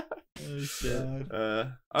 Oh shit.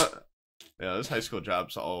 Yeah, those high school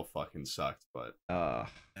jobs all fucking sucked, but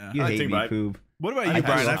you hate me, Poob. What about you,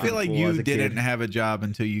 Brian? I feel like you didn't have a job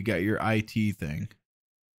until you got your IT thing.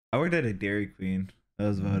 I worked at a Dairy Queen. That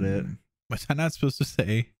was about it. Was I not supposed to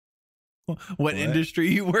say what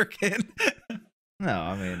industry you work in? No,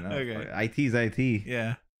 I mean, IT's IT.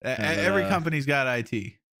 Yeah, every company's got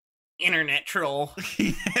IT. Internet troll.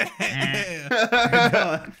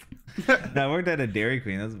 No, I worked at a Dairy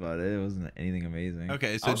Queen. That's about it. It wasn't anything amazing.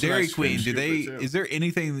 Okay, so Dairy Queen, is there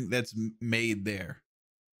anything that's made there?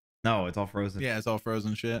 No, it's all frozen. Yeah, it's all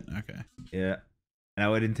frozen shit. Okay. Yeah. And I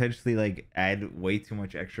would intentionally like add way too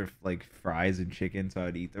much extra like fries and chicken so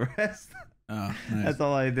I'd eat the rest. Oh, nice. That's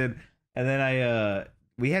all I did. And then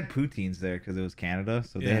we had poutines there because it was Canada,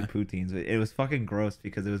 so they had poutines. It was fucking gross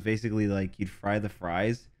because it was basically like you'd fry the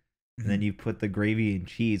fries and then you put the gravy and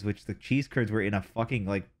cheese, which the cheese curds were in a fucking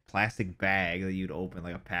like plastic bag that you'd open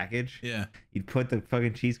like a package. Yeah. You'd put the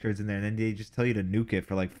fucking cheese curds in there and then they just tell you to nuke it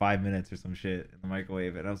for like 5 minutes or some shit in the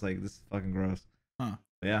microwave. And I was like, this is fucking gross. Huh.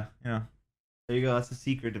 But yeah. There you go. That's the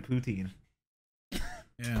secret to poutine.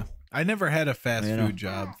 Yeah. I never had a fast food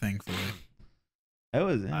job, thankfully. That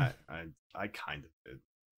was I kind of did.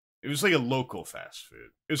 It was like a local fast food.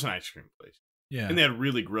 It was an ice cream place. Yeah. And they had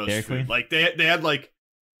really gross Dairy food. Queen? Like they had like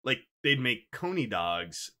they'd make coney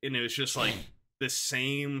dogs and it was just like the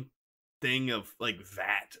same thing of like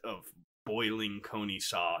vat of boiling coney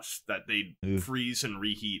sauce that they'd freeze and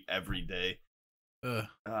reheat every day.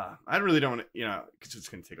 I really don't want to, because it's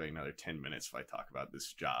going to take like another 10 minutes if I talk about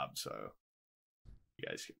this job. So you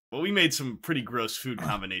guys, we made some pretty gross food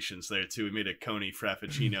combinations there too. We made a coney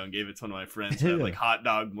frappuccino and gave it to one of my friends that had like hot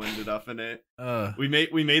dog blended up in it. We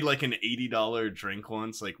made like an $80 drink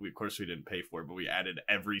once. Like of course we didn't pay for it, but we added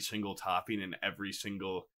every single topping and every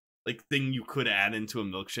single like thing you could add into a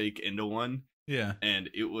milkshake into one. Yeah.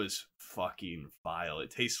 And it was fucking vile.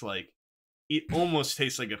 It almost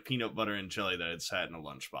tastes like a peanut butter and jelly that had sat in a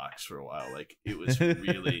lunchbox for a while. Like it was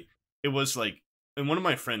really, it was like, and one of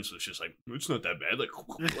my friends was just like, it's not that bad. Like,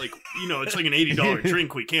 it's like an $80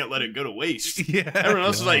 drink. We can't let it go to waste. Yeah. Everyone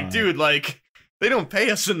else is like, dude, like they don't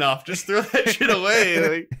pay us enough. Just throw that shit away.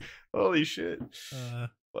 Like, holy shit.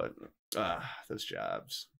 But those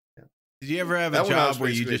jobs. Did you ever have a job where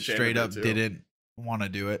you just straight up didn't want to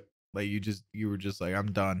do it? Like you were just like,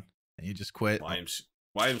 I'm done, and you just quit?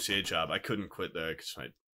 YMCA job. I couldn't quit there because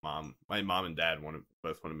my mom and dad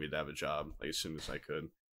both wanted me to have a job like as soon as I could.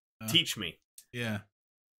 Teach me. Yeah.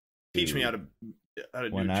 Teach me how to do a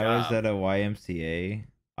job. When I was at a YMCA,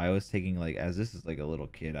 I was taking like, as this is like a little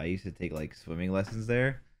kid, I used to take like swimming lessons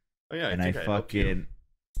there. Oh yeah, and I fucking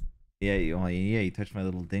you touched my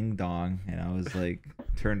little ding dong, and I was like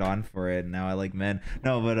turned on for it. And now I like men.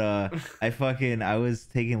 No, but I was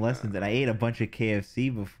taking lessons, and I ate a bunch of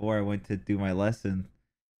KFC before I went to do my lesson.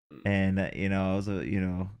 And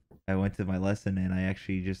I went to my lesson, and I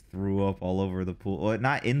actually just threw up all over the pool. Well,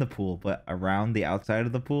 not in the pool, but around the outside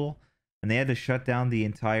of the pool. And they had to shut down the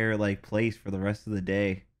entire like place for the rest of the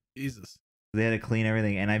day. Jesus. They had to clean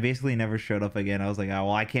everything, and I basically never showed up again. I was like, oh,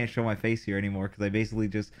 well, I can't show my face here anymore because I basically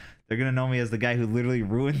they're gonna know me as the guy who literally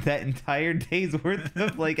ruined that entire day's worth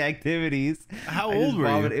of like activities. How old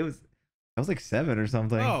were you? I was like 7 or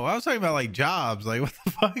something. Oh, I was talking about like jobs. Like, what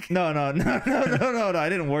the fuck? No. I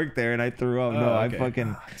didn't work there, and I threw up. No,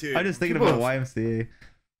 okay. Dude, I'm just thinking about YMCA.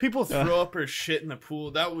 People throw up or shit in the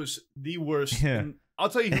pool. That was the worst. Yeah. And I'll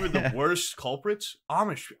tell you who were the worst culprits.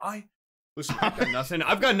 Amish. Listen,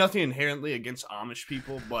 I've got nothing inherently against Amish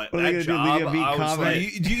people, but that job, I was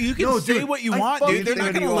like, you can say what you want, dude. They're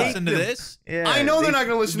not gonna listen to this. Yeah, I know they're not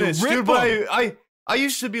gonna listen to this, dude. But I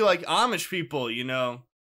used to be like Amish people, you know.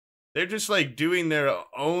 They're just like doing their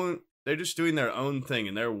own. They're just doing their own thing,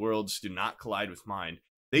 and their worlds do not collide with mine.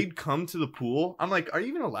 They'd come to the pool. I'm like, are you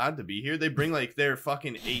even allowed to be here? They bring like their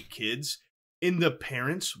fucking 8 kids, and the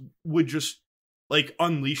parents would just like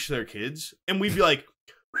unleash their kids, and we'd be like,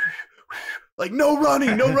 no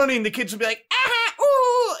running, no running. The kids would be like, ah,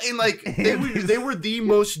 ooh, and like they were the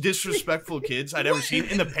most disrespectful kids I'd ever seen.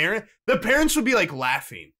 And the parents would be like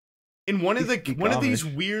laughing. And one of these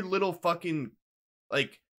weird little fucking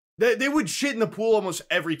like. They would shit in the pool almost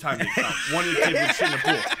every time they come. One of the kids would shit in the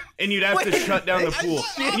pool, and you'd have to shut down the pool.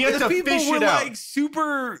 And you have to fish it out. Like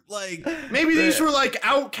super, like maybe these were like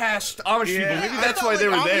outcast Amish people. Maybe that's why they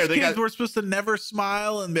were there. They kids were supposed to never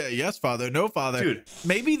smile and be like, yes, father, no father. Dude,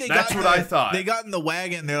 maybe that's what I thought. They got in the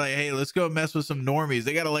wagon. They're like, hey, let's go mess with some normies.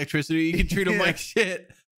 They got electricity. You can treat them like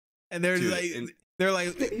shit. And they're like,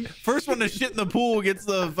 first one to shit in the pool gets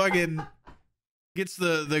the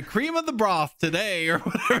cream of the broth today, or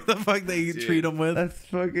whatever the fuck they treat them with. That's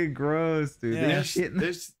fucking gross, dude. Yeah.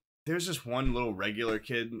 There's this one little regular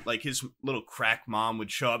kid, like his little crack mom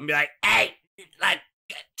would show up and be like, hey, like,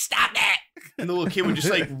 stop that. And the little kid would just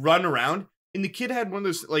like run around. And the kid had one of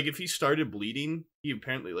those, like if he started bleeding, he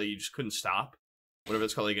apparently like you just couldn't stop. Whatever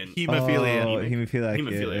it's called, like hemophilia.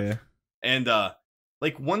 Hemophilia. Yeah. And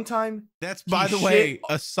like one time, that's by the way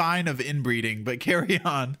a sign of inbreeding. But carry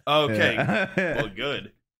on. Okay, well,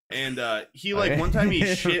 good. And he like one time he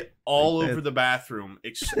shit all over the bathroom,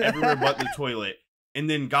 everywhere but the toilet, and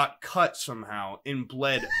then got cut somehow and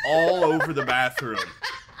bled all over the bathroom.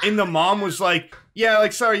 And the mom was like, "Yeah,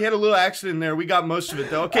 like sorry, you had a little accident there. We got most of it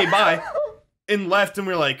though. Okay, bye." And left, and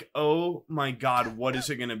we we're like, "Oh my god, what is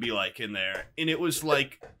it gonna be like in there?" And it was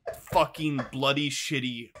like fucking bloody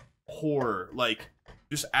shitty horror, like.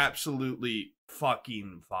 Just absolutely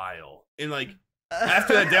fucking vile. And like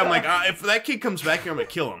after that day, I'm like, if that kid comes back here, I'm gonna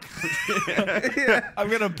kill him. I'm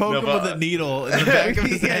gonna poke him with a needle in the back of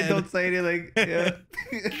his head. Don't say anything. Yeah.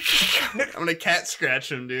 I'm gonna cat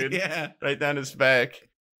scratch him, dude. Yeah. Right down his back.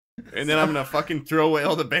 And then I'm gonna fucking throw away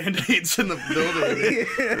all the band-aids in the building.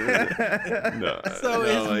 So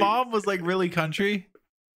his mom was like really country?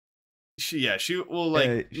 Not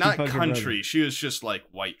country. She was just like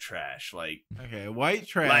white trash. Like okay, white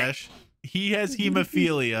trash. Like, he has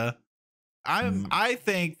hemophilia. I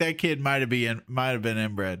think that kid might have been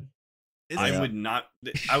inbred. I would not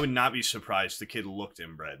be surprised the kid looked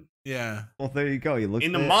inbred. Yeah. Well, there you go.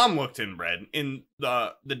 The mom looked inbred, and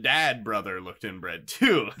the dad brother looked inbred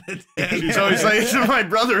too. She's always like, "It's my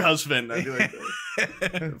brother husband." I'd be like,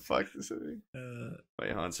 "Fuck this thing."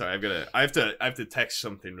 Wait, hold on. Sorry, I have to text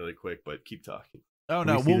something really quick, but keep talking. Oh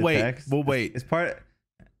no, we'll wait. Text? We'll wait. It's part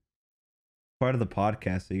of the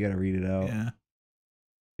podcast, so you got to read it out. Yeah.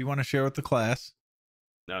 You want to share with the class?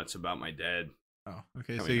 No, it's about my dad. Oh,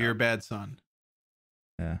 okay. So you're a bad son.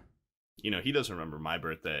 Yeah. You know, he doesn't remember my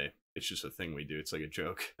birthday. It's just a thing we do. It's like a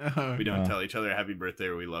joke. We don't tell each other happy birthday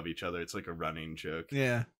or we love each other. It's like a running joke.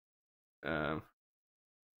 Yeah.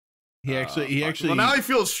 He actually. Well, now I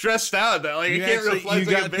feel stressed out. That like I can't reply. You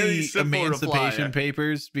got the Emancipation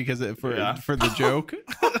Papers because for the joke.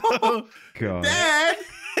 Oh, God. Dad,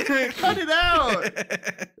 cut it out.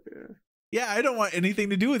 Yeah, I don't want anything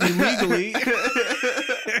to do with you legally.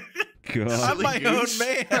 God. I'm my own goose.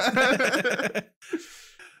 man.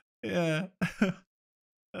 Yeah.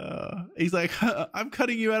 He's like, I'm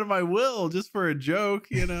cutting you out of my will just for a joke,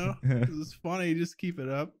 you know. It's funny, just keep it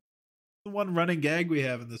up. The one running gag we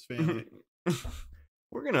have in this family.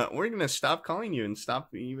 We're gonna stop calling you and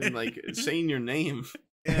stop even like saying your name.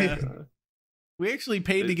 Yeah. We actually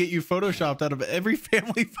paid to get you photoshopped out of every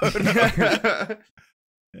family photo.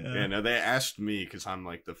 Yeah, no, they asked me because I'm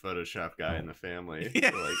like the Photoshop guy in the family.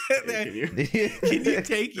 Yeah. Like, hey, Can you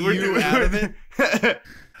take you out of it?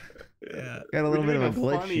 Yeah. Got a little bit of a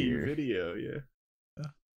glitch funny here. video, yeah.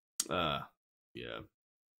 Yeah.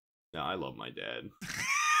 No, I love my dad.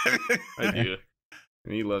 I do.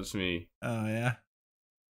 And he loves me. Oh yeah.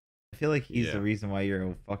 I feel like he's the reason why you're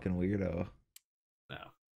a fucking weirdo. No.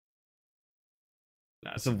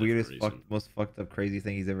 That's the weirdest, most fucked up, crazy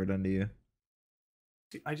thing he's ever done to you.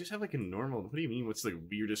 I just have like a normal. What do you mean? What's the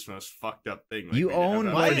weirdest, most fucked up thing? Like, You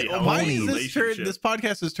own. Why is this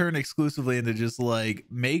podcast has turned exclusively into just like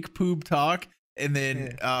make Poob talk and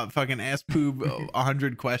then fucking ask Poob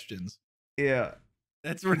 100 questions? Yeah,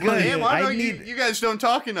 that's really good. Damn, why don't you guys don't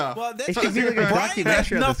talk enough? Well, that's because Brian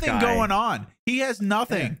has nothing going on. He has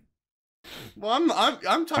nothing. Well,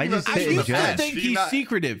 I'm talking about. I used to think he's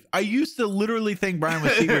secretive. I used to literally think Brian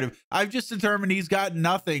was secretive. I've just determined he's got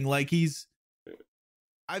nothing. Like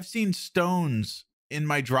I've seen stones in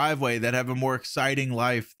my driveway that have a more exciting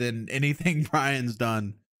life than anything Brian's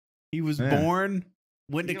done. He was born,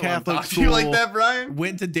 went to Catholic school, you like that, Brian?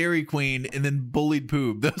 Went to Dairy Queen, and then bullied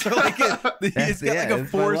Poob. Those are like he's got like a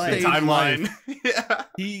 4-stage timeline. Yeah,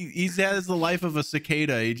 he has the life of a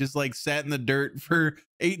cicada. He just like sat in the dirt for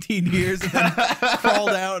 18 years and then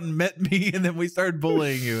crawled out and met me, and then we started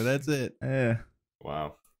bullying you. That's it. Yeah.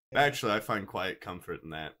 Wow. Actually, I find quiet comfort in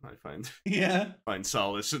that. I find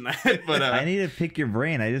solace in that. But I need to pick your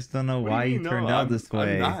brain. I just don't know why you turned out this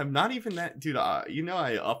way. I'm not even that, dude. You know,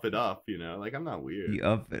 I up it up. You know, like I'm not weird. You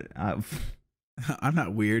up it up. I'm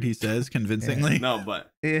not weird. He says convincingly. No,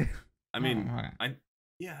 but I mean, I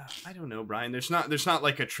don't know, Brian. There's not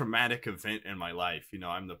like a traumatic event in my life. You know,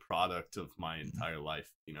 I'm the product of my entire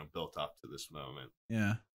life. You know, built up to this moment.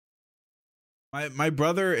 Yeah. My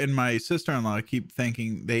brother and my sister-in-law keep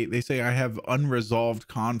thinking they say I have unresolved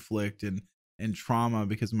conflict and trauma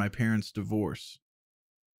because of my parents' divorce.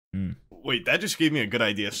 Wait, that just gave me a good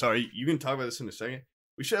idea. Sorry, you can talk about this in a second.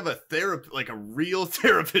 We should have a therapist, like a real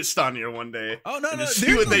therapist, on here one day. Oh no,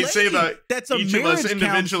 see what they say about each of us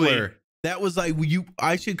individually. Counselor. That was like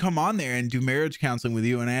I should come on there and do marriage counseling with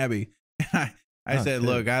you and Abby. I said,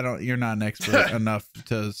 look, you're not an expert enough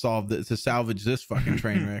to salvage this fucking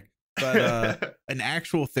train wreck. But an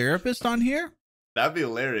actual therapist on here? That'd be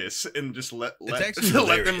hilarious, and just let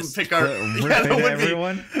them pick our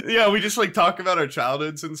everyone. Yeah, we just like talk about our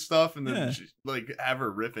childhoods and stuff, and then like have her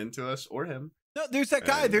rip into us or him. No, there's that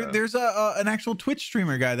guy. There's an actual Twitch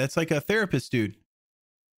streamer guy that's like a therapist dude.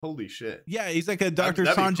 Holy shit! Yeah, he's like a Dr.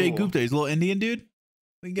 Sanjay Gupta. He's a little Indian dude.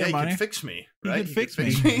 We can get him on here. He could fix me, right? He could fix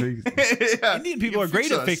me. Yeah, Indian people are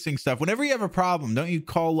great at fixing stuff. Whenever you have a problem, don't you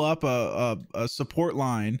call up a support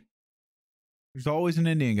line? There's always an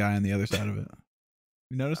Indian guy on the other side of it.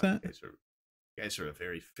 You notice that? You guys are a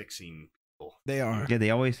very fixing people. They are. Yeah, they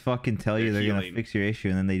always fucking tell you they're gonna fix your issue,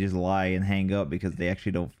 and then they just lie and hang up because they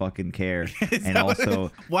actually don't fucking care. And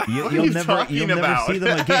also, you'll never see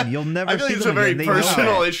them again. You'll never see them again. It's a very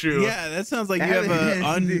personal issue. Yeah, that sounds like you have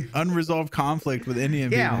an unresolved conflict with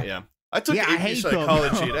Indian people. Yeah. I took AP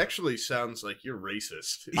psychology. It actually sounds like you're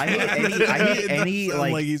racist. I hate any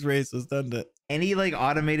like he's racist, doesn't it? Any like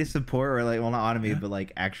automated support or like, well, not automated, but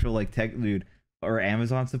like actual like tech dude or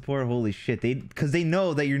Amazon support. Holy shit, because they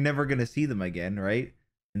know that you're never gonna see them again, right?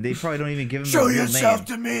 And they probably don't even give them show their real yourself name.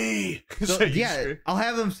 To me. So, yeah, I'll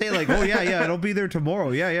have them say like, oh yeah, it'll be there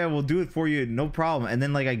tomorrow. Yeah, we'll do it for you, no problem. And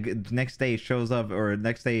then like next day it shows up, or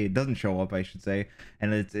next day it doesn't show up, I should say,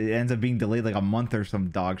 and it ends up being delayed like a month or some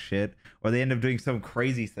dog shit, or they end up doing some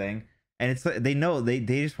crazy thing. And it's they know they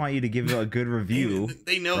just want you to give a good review.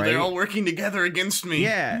 They know they're all working together against me.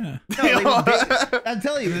 Yeah. No, I'm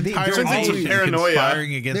telling you, they're always paranoia.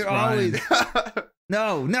 Conspiring against Brian.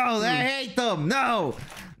 No, I hate them. No,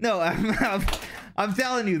 I'm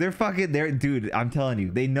telling you, dude. I'm telling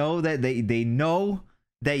you, they know that they know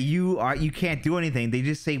that you can't do anything. They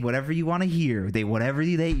just say whatever you want to hear. Whatever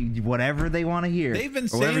they want to hear. They've been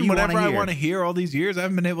saying whatever I want to hear all these years. I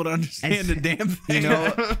haven't been able to understand a damn thing. You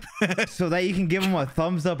know, so that you can give them a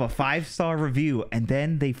thumbs up, a 5-star review, and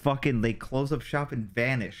then they close up shop and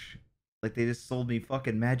vanish. Like they just sold me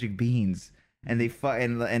fucking magic beans. and they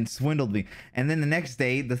and swindled me. And then the next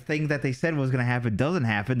day, the thing that they said was gonna happen doesn't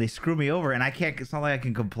happen. They screw me over, and I can't. It's not like I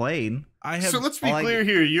can complain. So let's be clear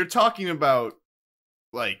here. You're talking about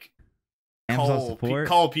like Amazon support.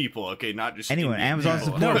 Call people, okay, not just anyone. Amazon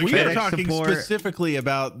people. support. No, we are FedEx talking support. specifically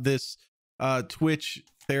about this Twitch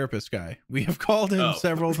therapist guy. We have called him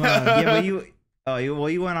several times. Yeah, but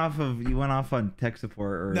you went off on tech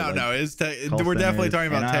support or no, call we're definitely centers, talking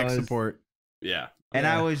about tech I was, support. Yeah. And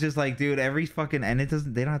I was just like, dude, every fucking they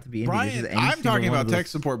don't have to be Brian. I'm talking about tech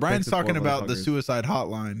support. Brian's talking about the suicide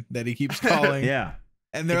hotline that he keeps calling. Yeah.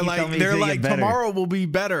 And they're like, tomorrow will be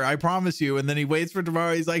better, I promise you. And then he waits for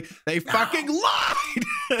tomorrow. He's like, they fucking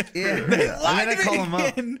lied. Yeah. They lied. I call him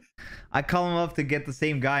up. I call him up to get the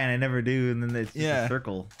same guy, and I never do. And then it's just a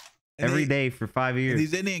circle every day for 5 years.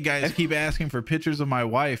 These Indian guys keep asking for pictures of my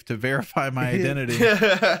wife to verify my identity.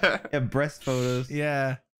 Yeah, breast photos.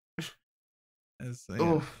 Yeah.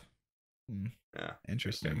 Yeah.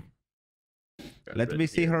 Interesting. Let me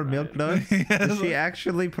see her milk duds. Is she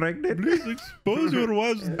actually pregnant? Please expose your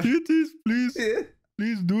wife's titties, please.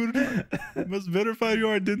 Please do it. You must verify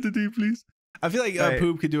your identity, please. I feel like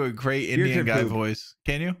Poob could do a great Indian guy voice.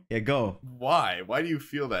 Can you? Yeah, go. Why? Why do you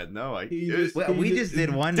feel that? No, we just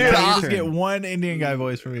did one. Dude, I'll just get one Indian guy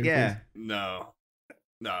voice from you. Yeah. Please. No.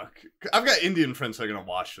 I've got Indian friends that are gonna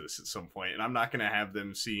watch this at some point, and I'm not gonna have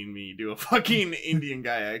them seeing me do a fucking Indian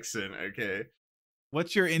guy accent. Okay.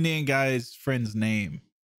 What's your Indian guy's friend's name?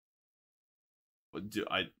 Well,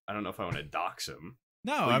 I don't know if I want to dox him.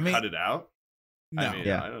 No, I mean, cut it out. No,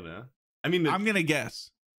 I don't know. I mean, I'm gonna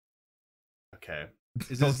guess. Okay.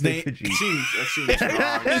 Is his name? That seems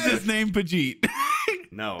wrong. Is his name Pajit?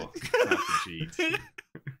 No, not Pajit.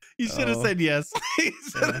 You should have said yes. You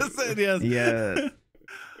should have said yes. Yeah.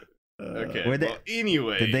 Okay. Well,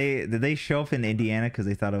 anyway, did they show up in Indiana because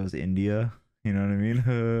they thought it was India? You know what I mean?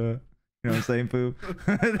 You know what I'm saying, Poob?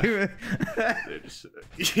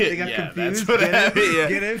 They got confused. That's what happened. Yeah.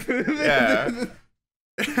 Get it, Poob? Yeah.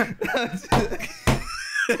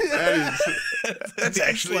 That's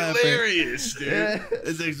actually hilarious, dude. Yeah.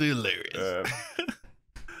 It's actually hilarious.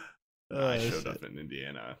 I showed up in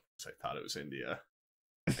Indiana because I thought it was India.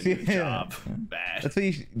 Good job. Bad. That's what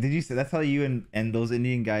did you say? That's how you and those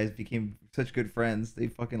Indian guys became such good friends. They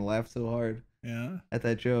fucking laughed so hard. Yeah. At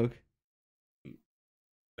that joke.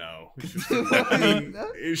 No,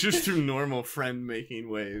 it's just through normal friend making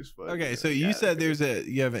ways. But okay, so you said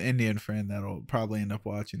you have an Indian friend that'll probably end up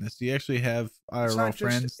watching this. Do you actually have IRL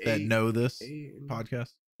friends that know this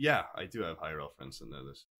podcast? Yeah, I do have IRL friends that know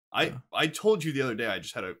this. I told you the other day I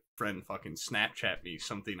just had a friend fucking Snapchat me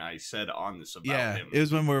something I said on this about him. It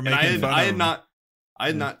was when we were making fun of him. I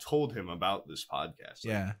had not told him about this podcast.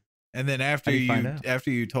 Yeah. And then after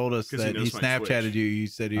you told us that he Snapchatted you, you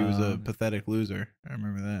said he was a pathetic loser. I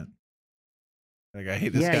remember that. Like, I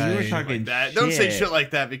hate this guy. You were talking like that. Don't say shit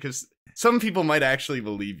like that because some people might actually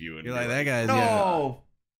believe you. And you're like, that guy's No,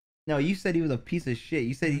 you said he was a piece of shit.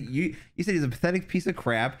 You said you said he's a pathetic piece of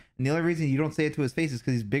crap, and the only reason you don't say it to his face is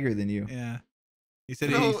because he's bigger than you. Yeah. He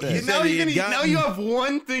said now you have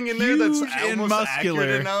one thing in there that's almost muscular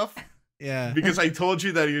accurate enough. Yeah, because I told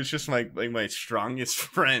you that he was just my strongest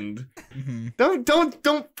friend. Mm-hmm.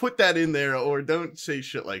 Don't put that in there, or don't say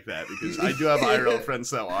shit like that, because I do have IRL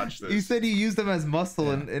friends that watch this. You said you used him as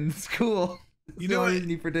muscle in school. You know what?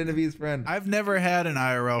 You pretend to be his friend. I've never had an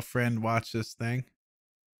IRL friend watch this thing.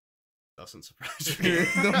 Doesn't surprise me.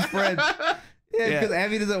 No friends. Yeah, because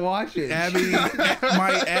Abby doesn't watch it.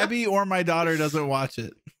 Abby or my daughter doesn't watch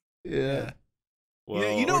it. Yeah.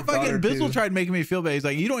 Well, you know, fucking Bizzle tried making me feel bad. He's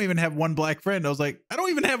like, you don't even have one black friend. I was like, I don't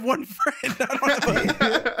even have one friend. I don't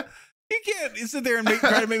have you can't sit there and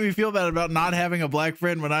try to make me feel bad about not having a black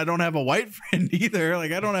friend when I don't have a white friend either.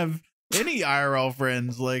 Like, I don't have any IRL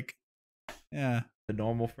friends. Like, yeah. The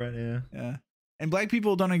normal friend, yeah. And black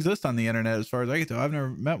people don't exist on the internet as far as I can tell. I've never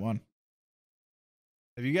met one.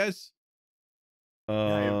 Have you guys?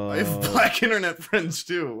 I have black internet friends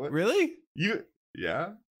too. What? Really?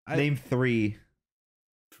 Yeah. Name 3.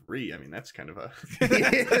 3. I mean, that's kind of a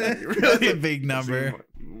really a big number.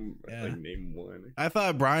 Like name 1. I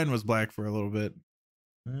thought Brian was black for a little bit.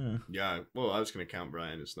 Yeah. Well, I was gonna count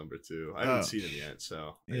Brian as number 2. I haven't seen him yet,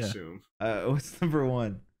 so I assume. What's number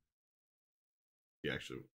 1? Yeah,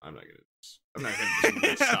 actually, I'm not gonna just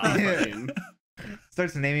stop. I mean,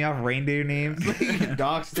 starts naming off reindeer names.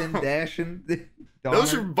 Dachshund, Dashin.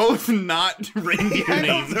 Those are both not reindeer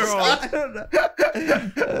names. I don't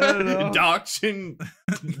know. Dachshund,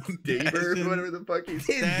 Daber, whatever the fuck he's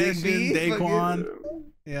Dashin, Daquan.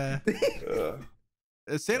 Yeah.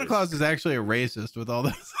 Santa Claus is actually a racist with all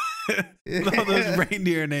those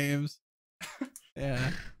reindeer names.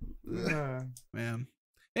 Yeah. Man.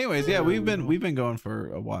 Anyways, yeah, we've been going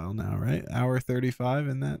for a while now, right? Hour 35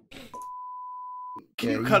 in that. Can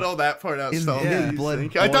you cut all that part out?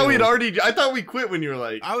 Blood. I thought we quit when you were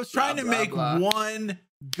like. I was trying to make one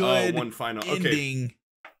good one final ending.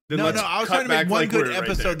 Okay. No, I was trying to make one good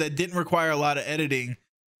episode that didn't require a lot of editing,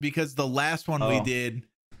 because the last one we did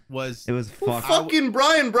was fucking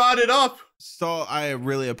Brian brought it up. So I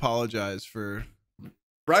really apologize for.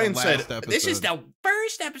 Brian said, "This is the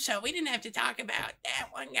first episode. We didn't have to talk about that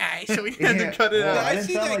one guy, so we had to cut it out." I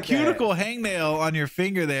see that cuticle hangnail on your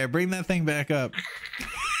finger there. Bring that thing back up.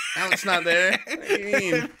 Now it's not there. What do you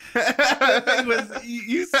mean? That thing was,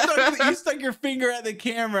 you stuck your finger at the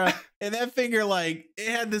camera, and that finger, like, it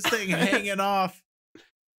had this thing hanging off.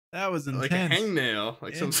 That was intense. Like a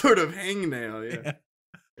hangnail, some sort of hangnail.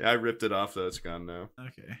 Yeah, I ripped it off though. It's gone now.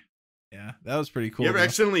 Okay. Yeah, that was pretty cool. You ever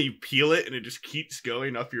accidentally peel it and it just keeps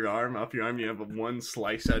going up your arm? You have one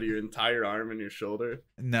slice out of your entire arm and your shoulder.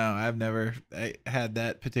 No, I've never had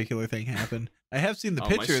that particular thing happen. I have seen the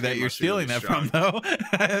picture that you're stealing that from, though.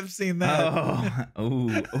 I have seen that.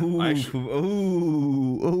 Actually,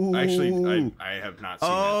 I have not seen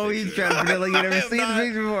that. He's trying to forget like you never seen the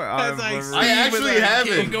picture before. I actually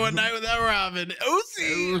haven't. Going night without Robin.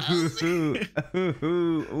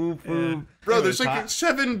 Bro, there's like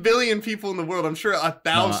 7 billion people in the world. I'm sure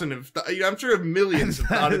 1,000 have. I'm sure millions have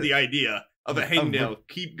thought of the idea of a hangnail.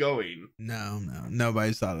 Keep going. No,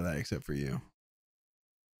 nobody's thought of that except for you.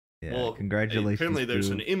 Yeah, well, congratulations. Apparently, there's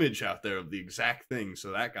an image out there of the exact thing,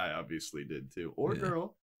 so that guy obviously did too, or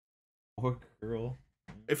girl.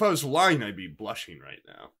 If I was lying, I'd be blushing right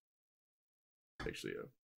now. Actually,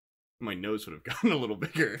 my nose would have gotten a little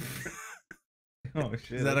bigger. Oh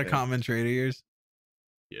shit! Is that a common trait of yours?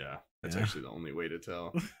 Yeah, that's actually the only way to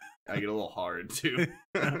tell. I get a little hard too.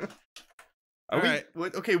 Right.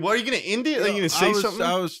 Okay, what are you gonna end it? Are you gonna say something?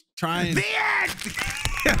 I was trying. The end.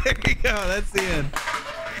 There you go. That's the end.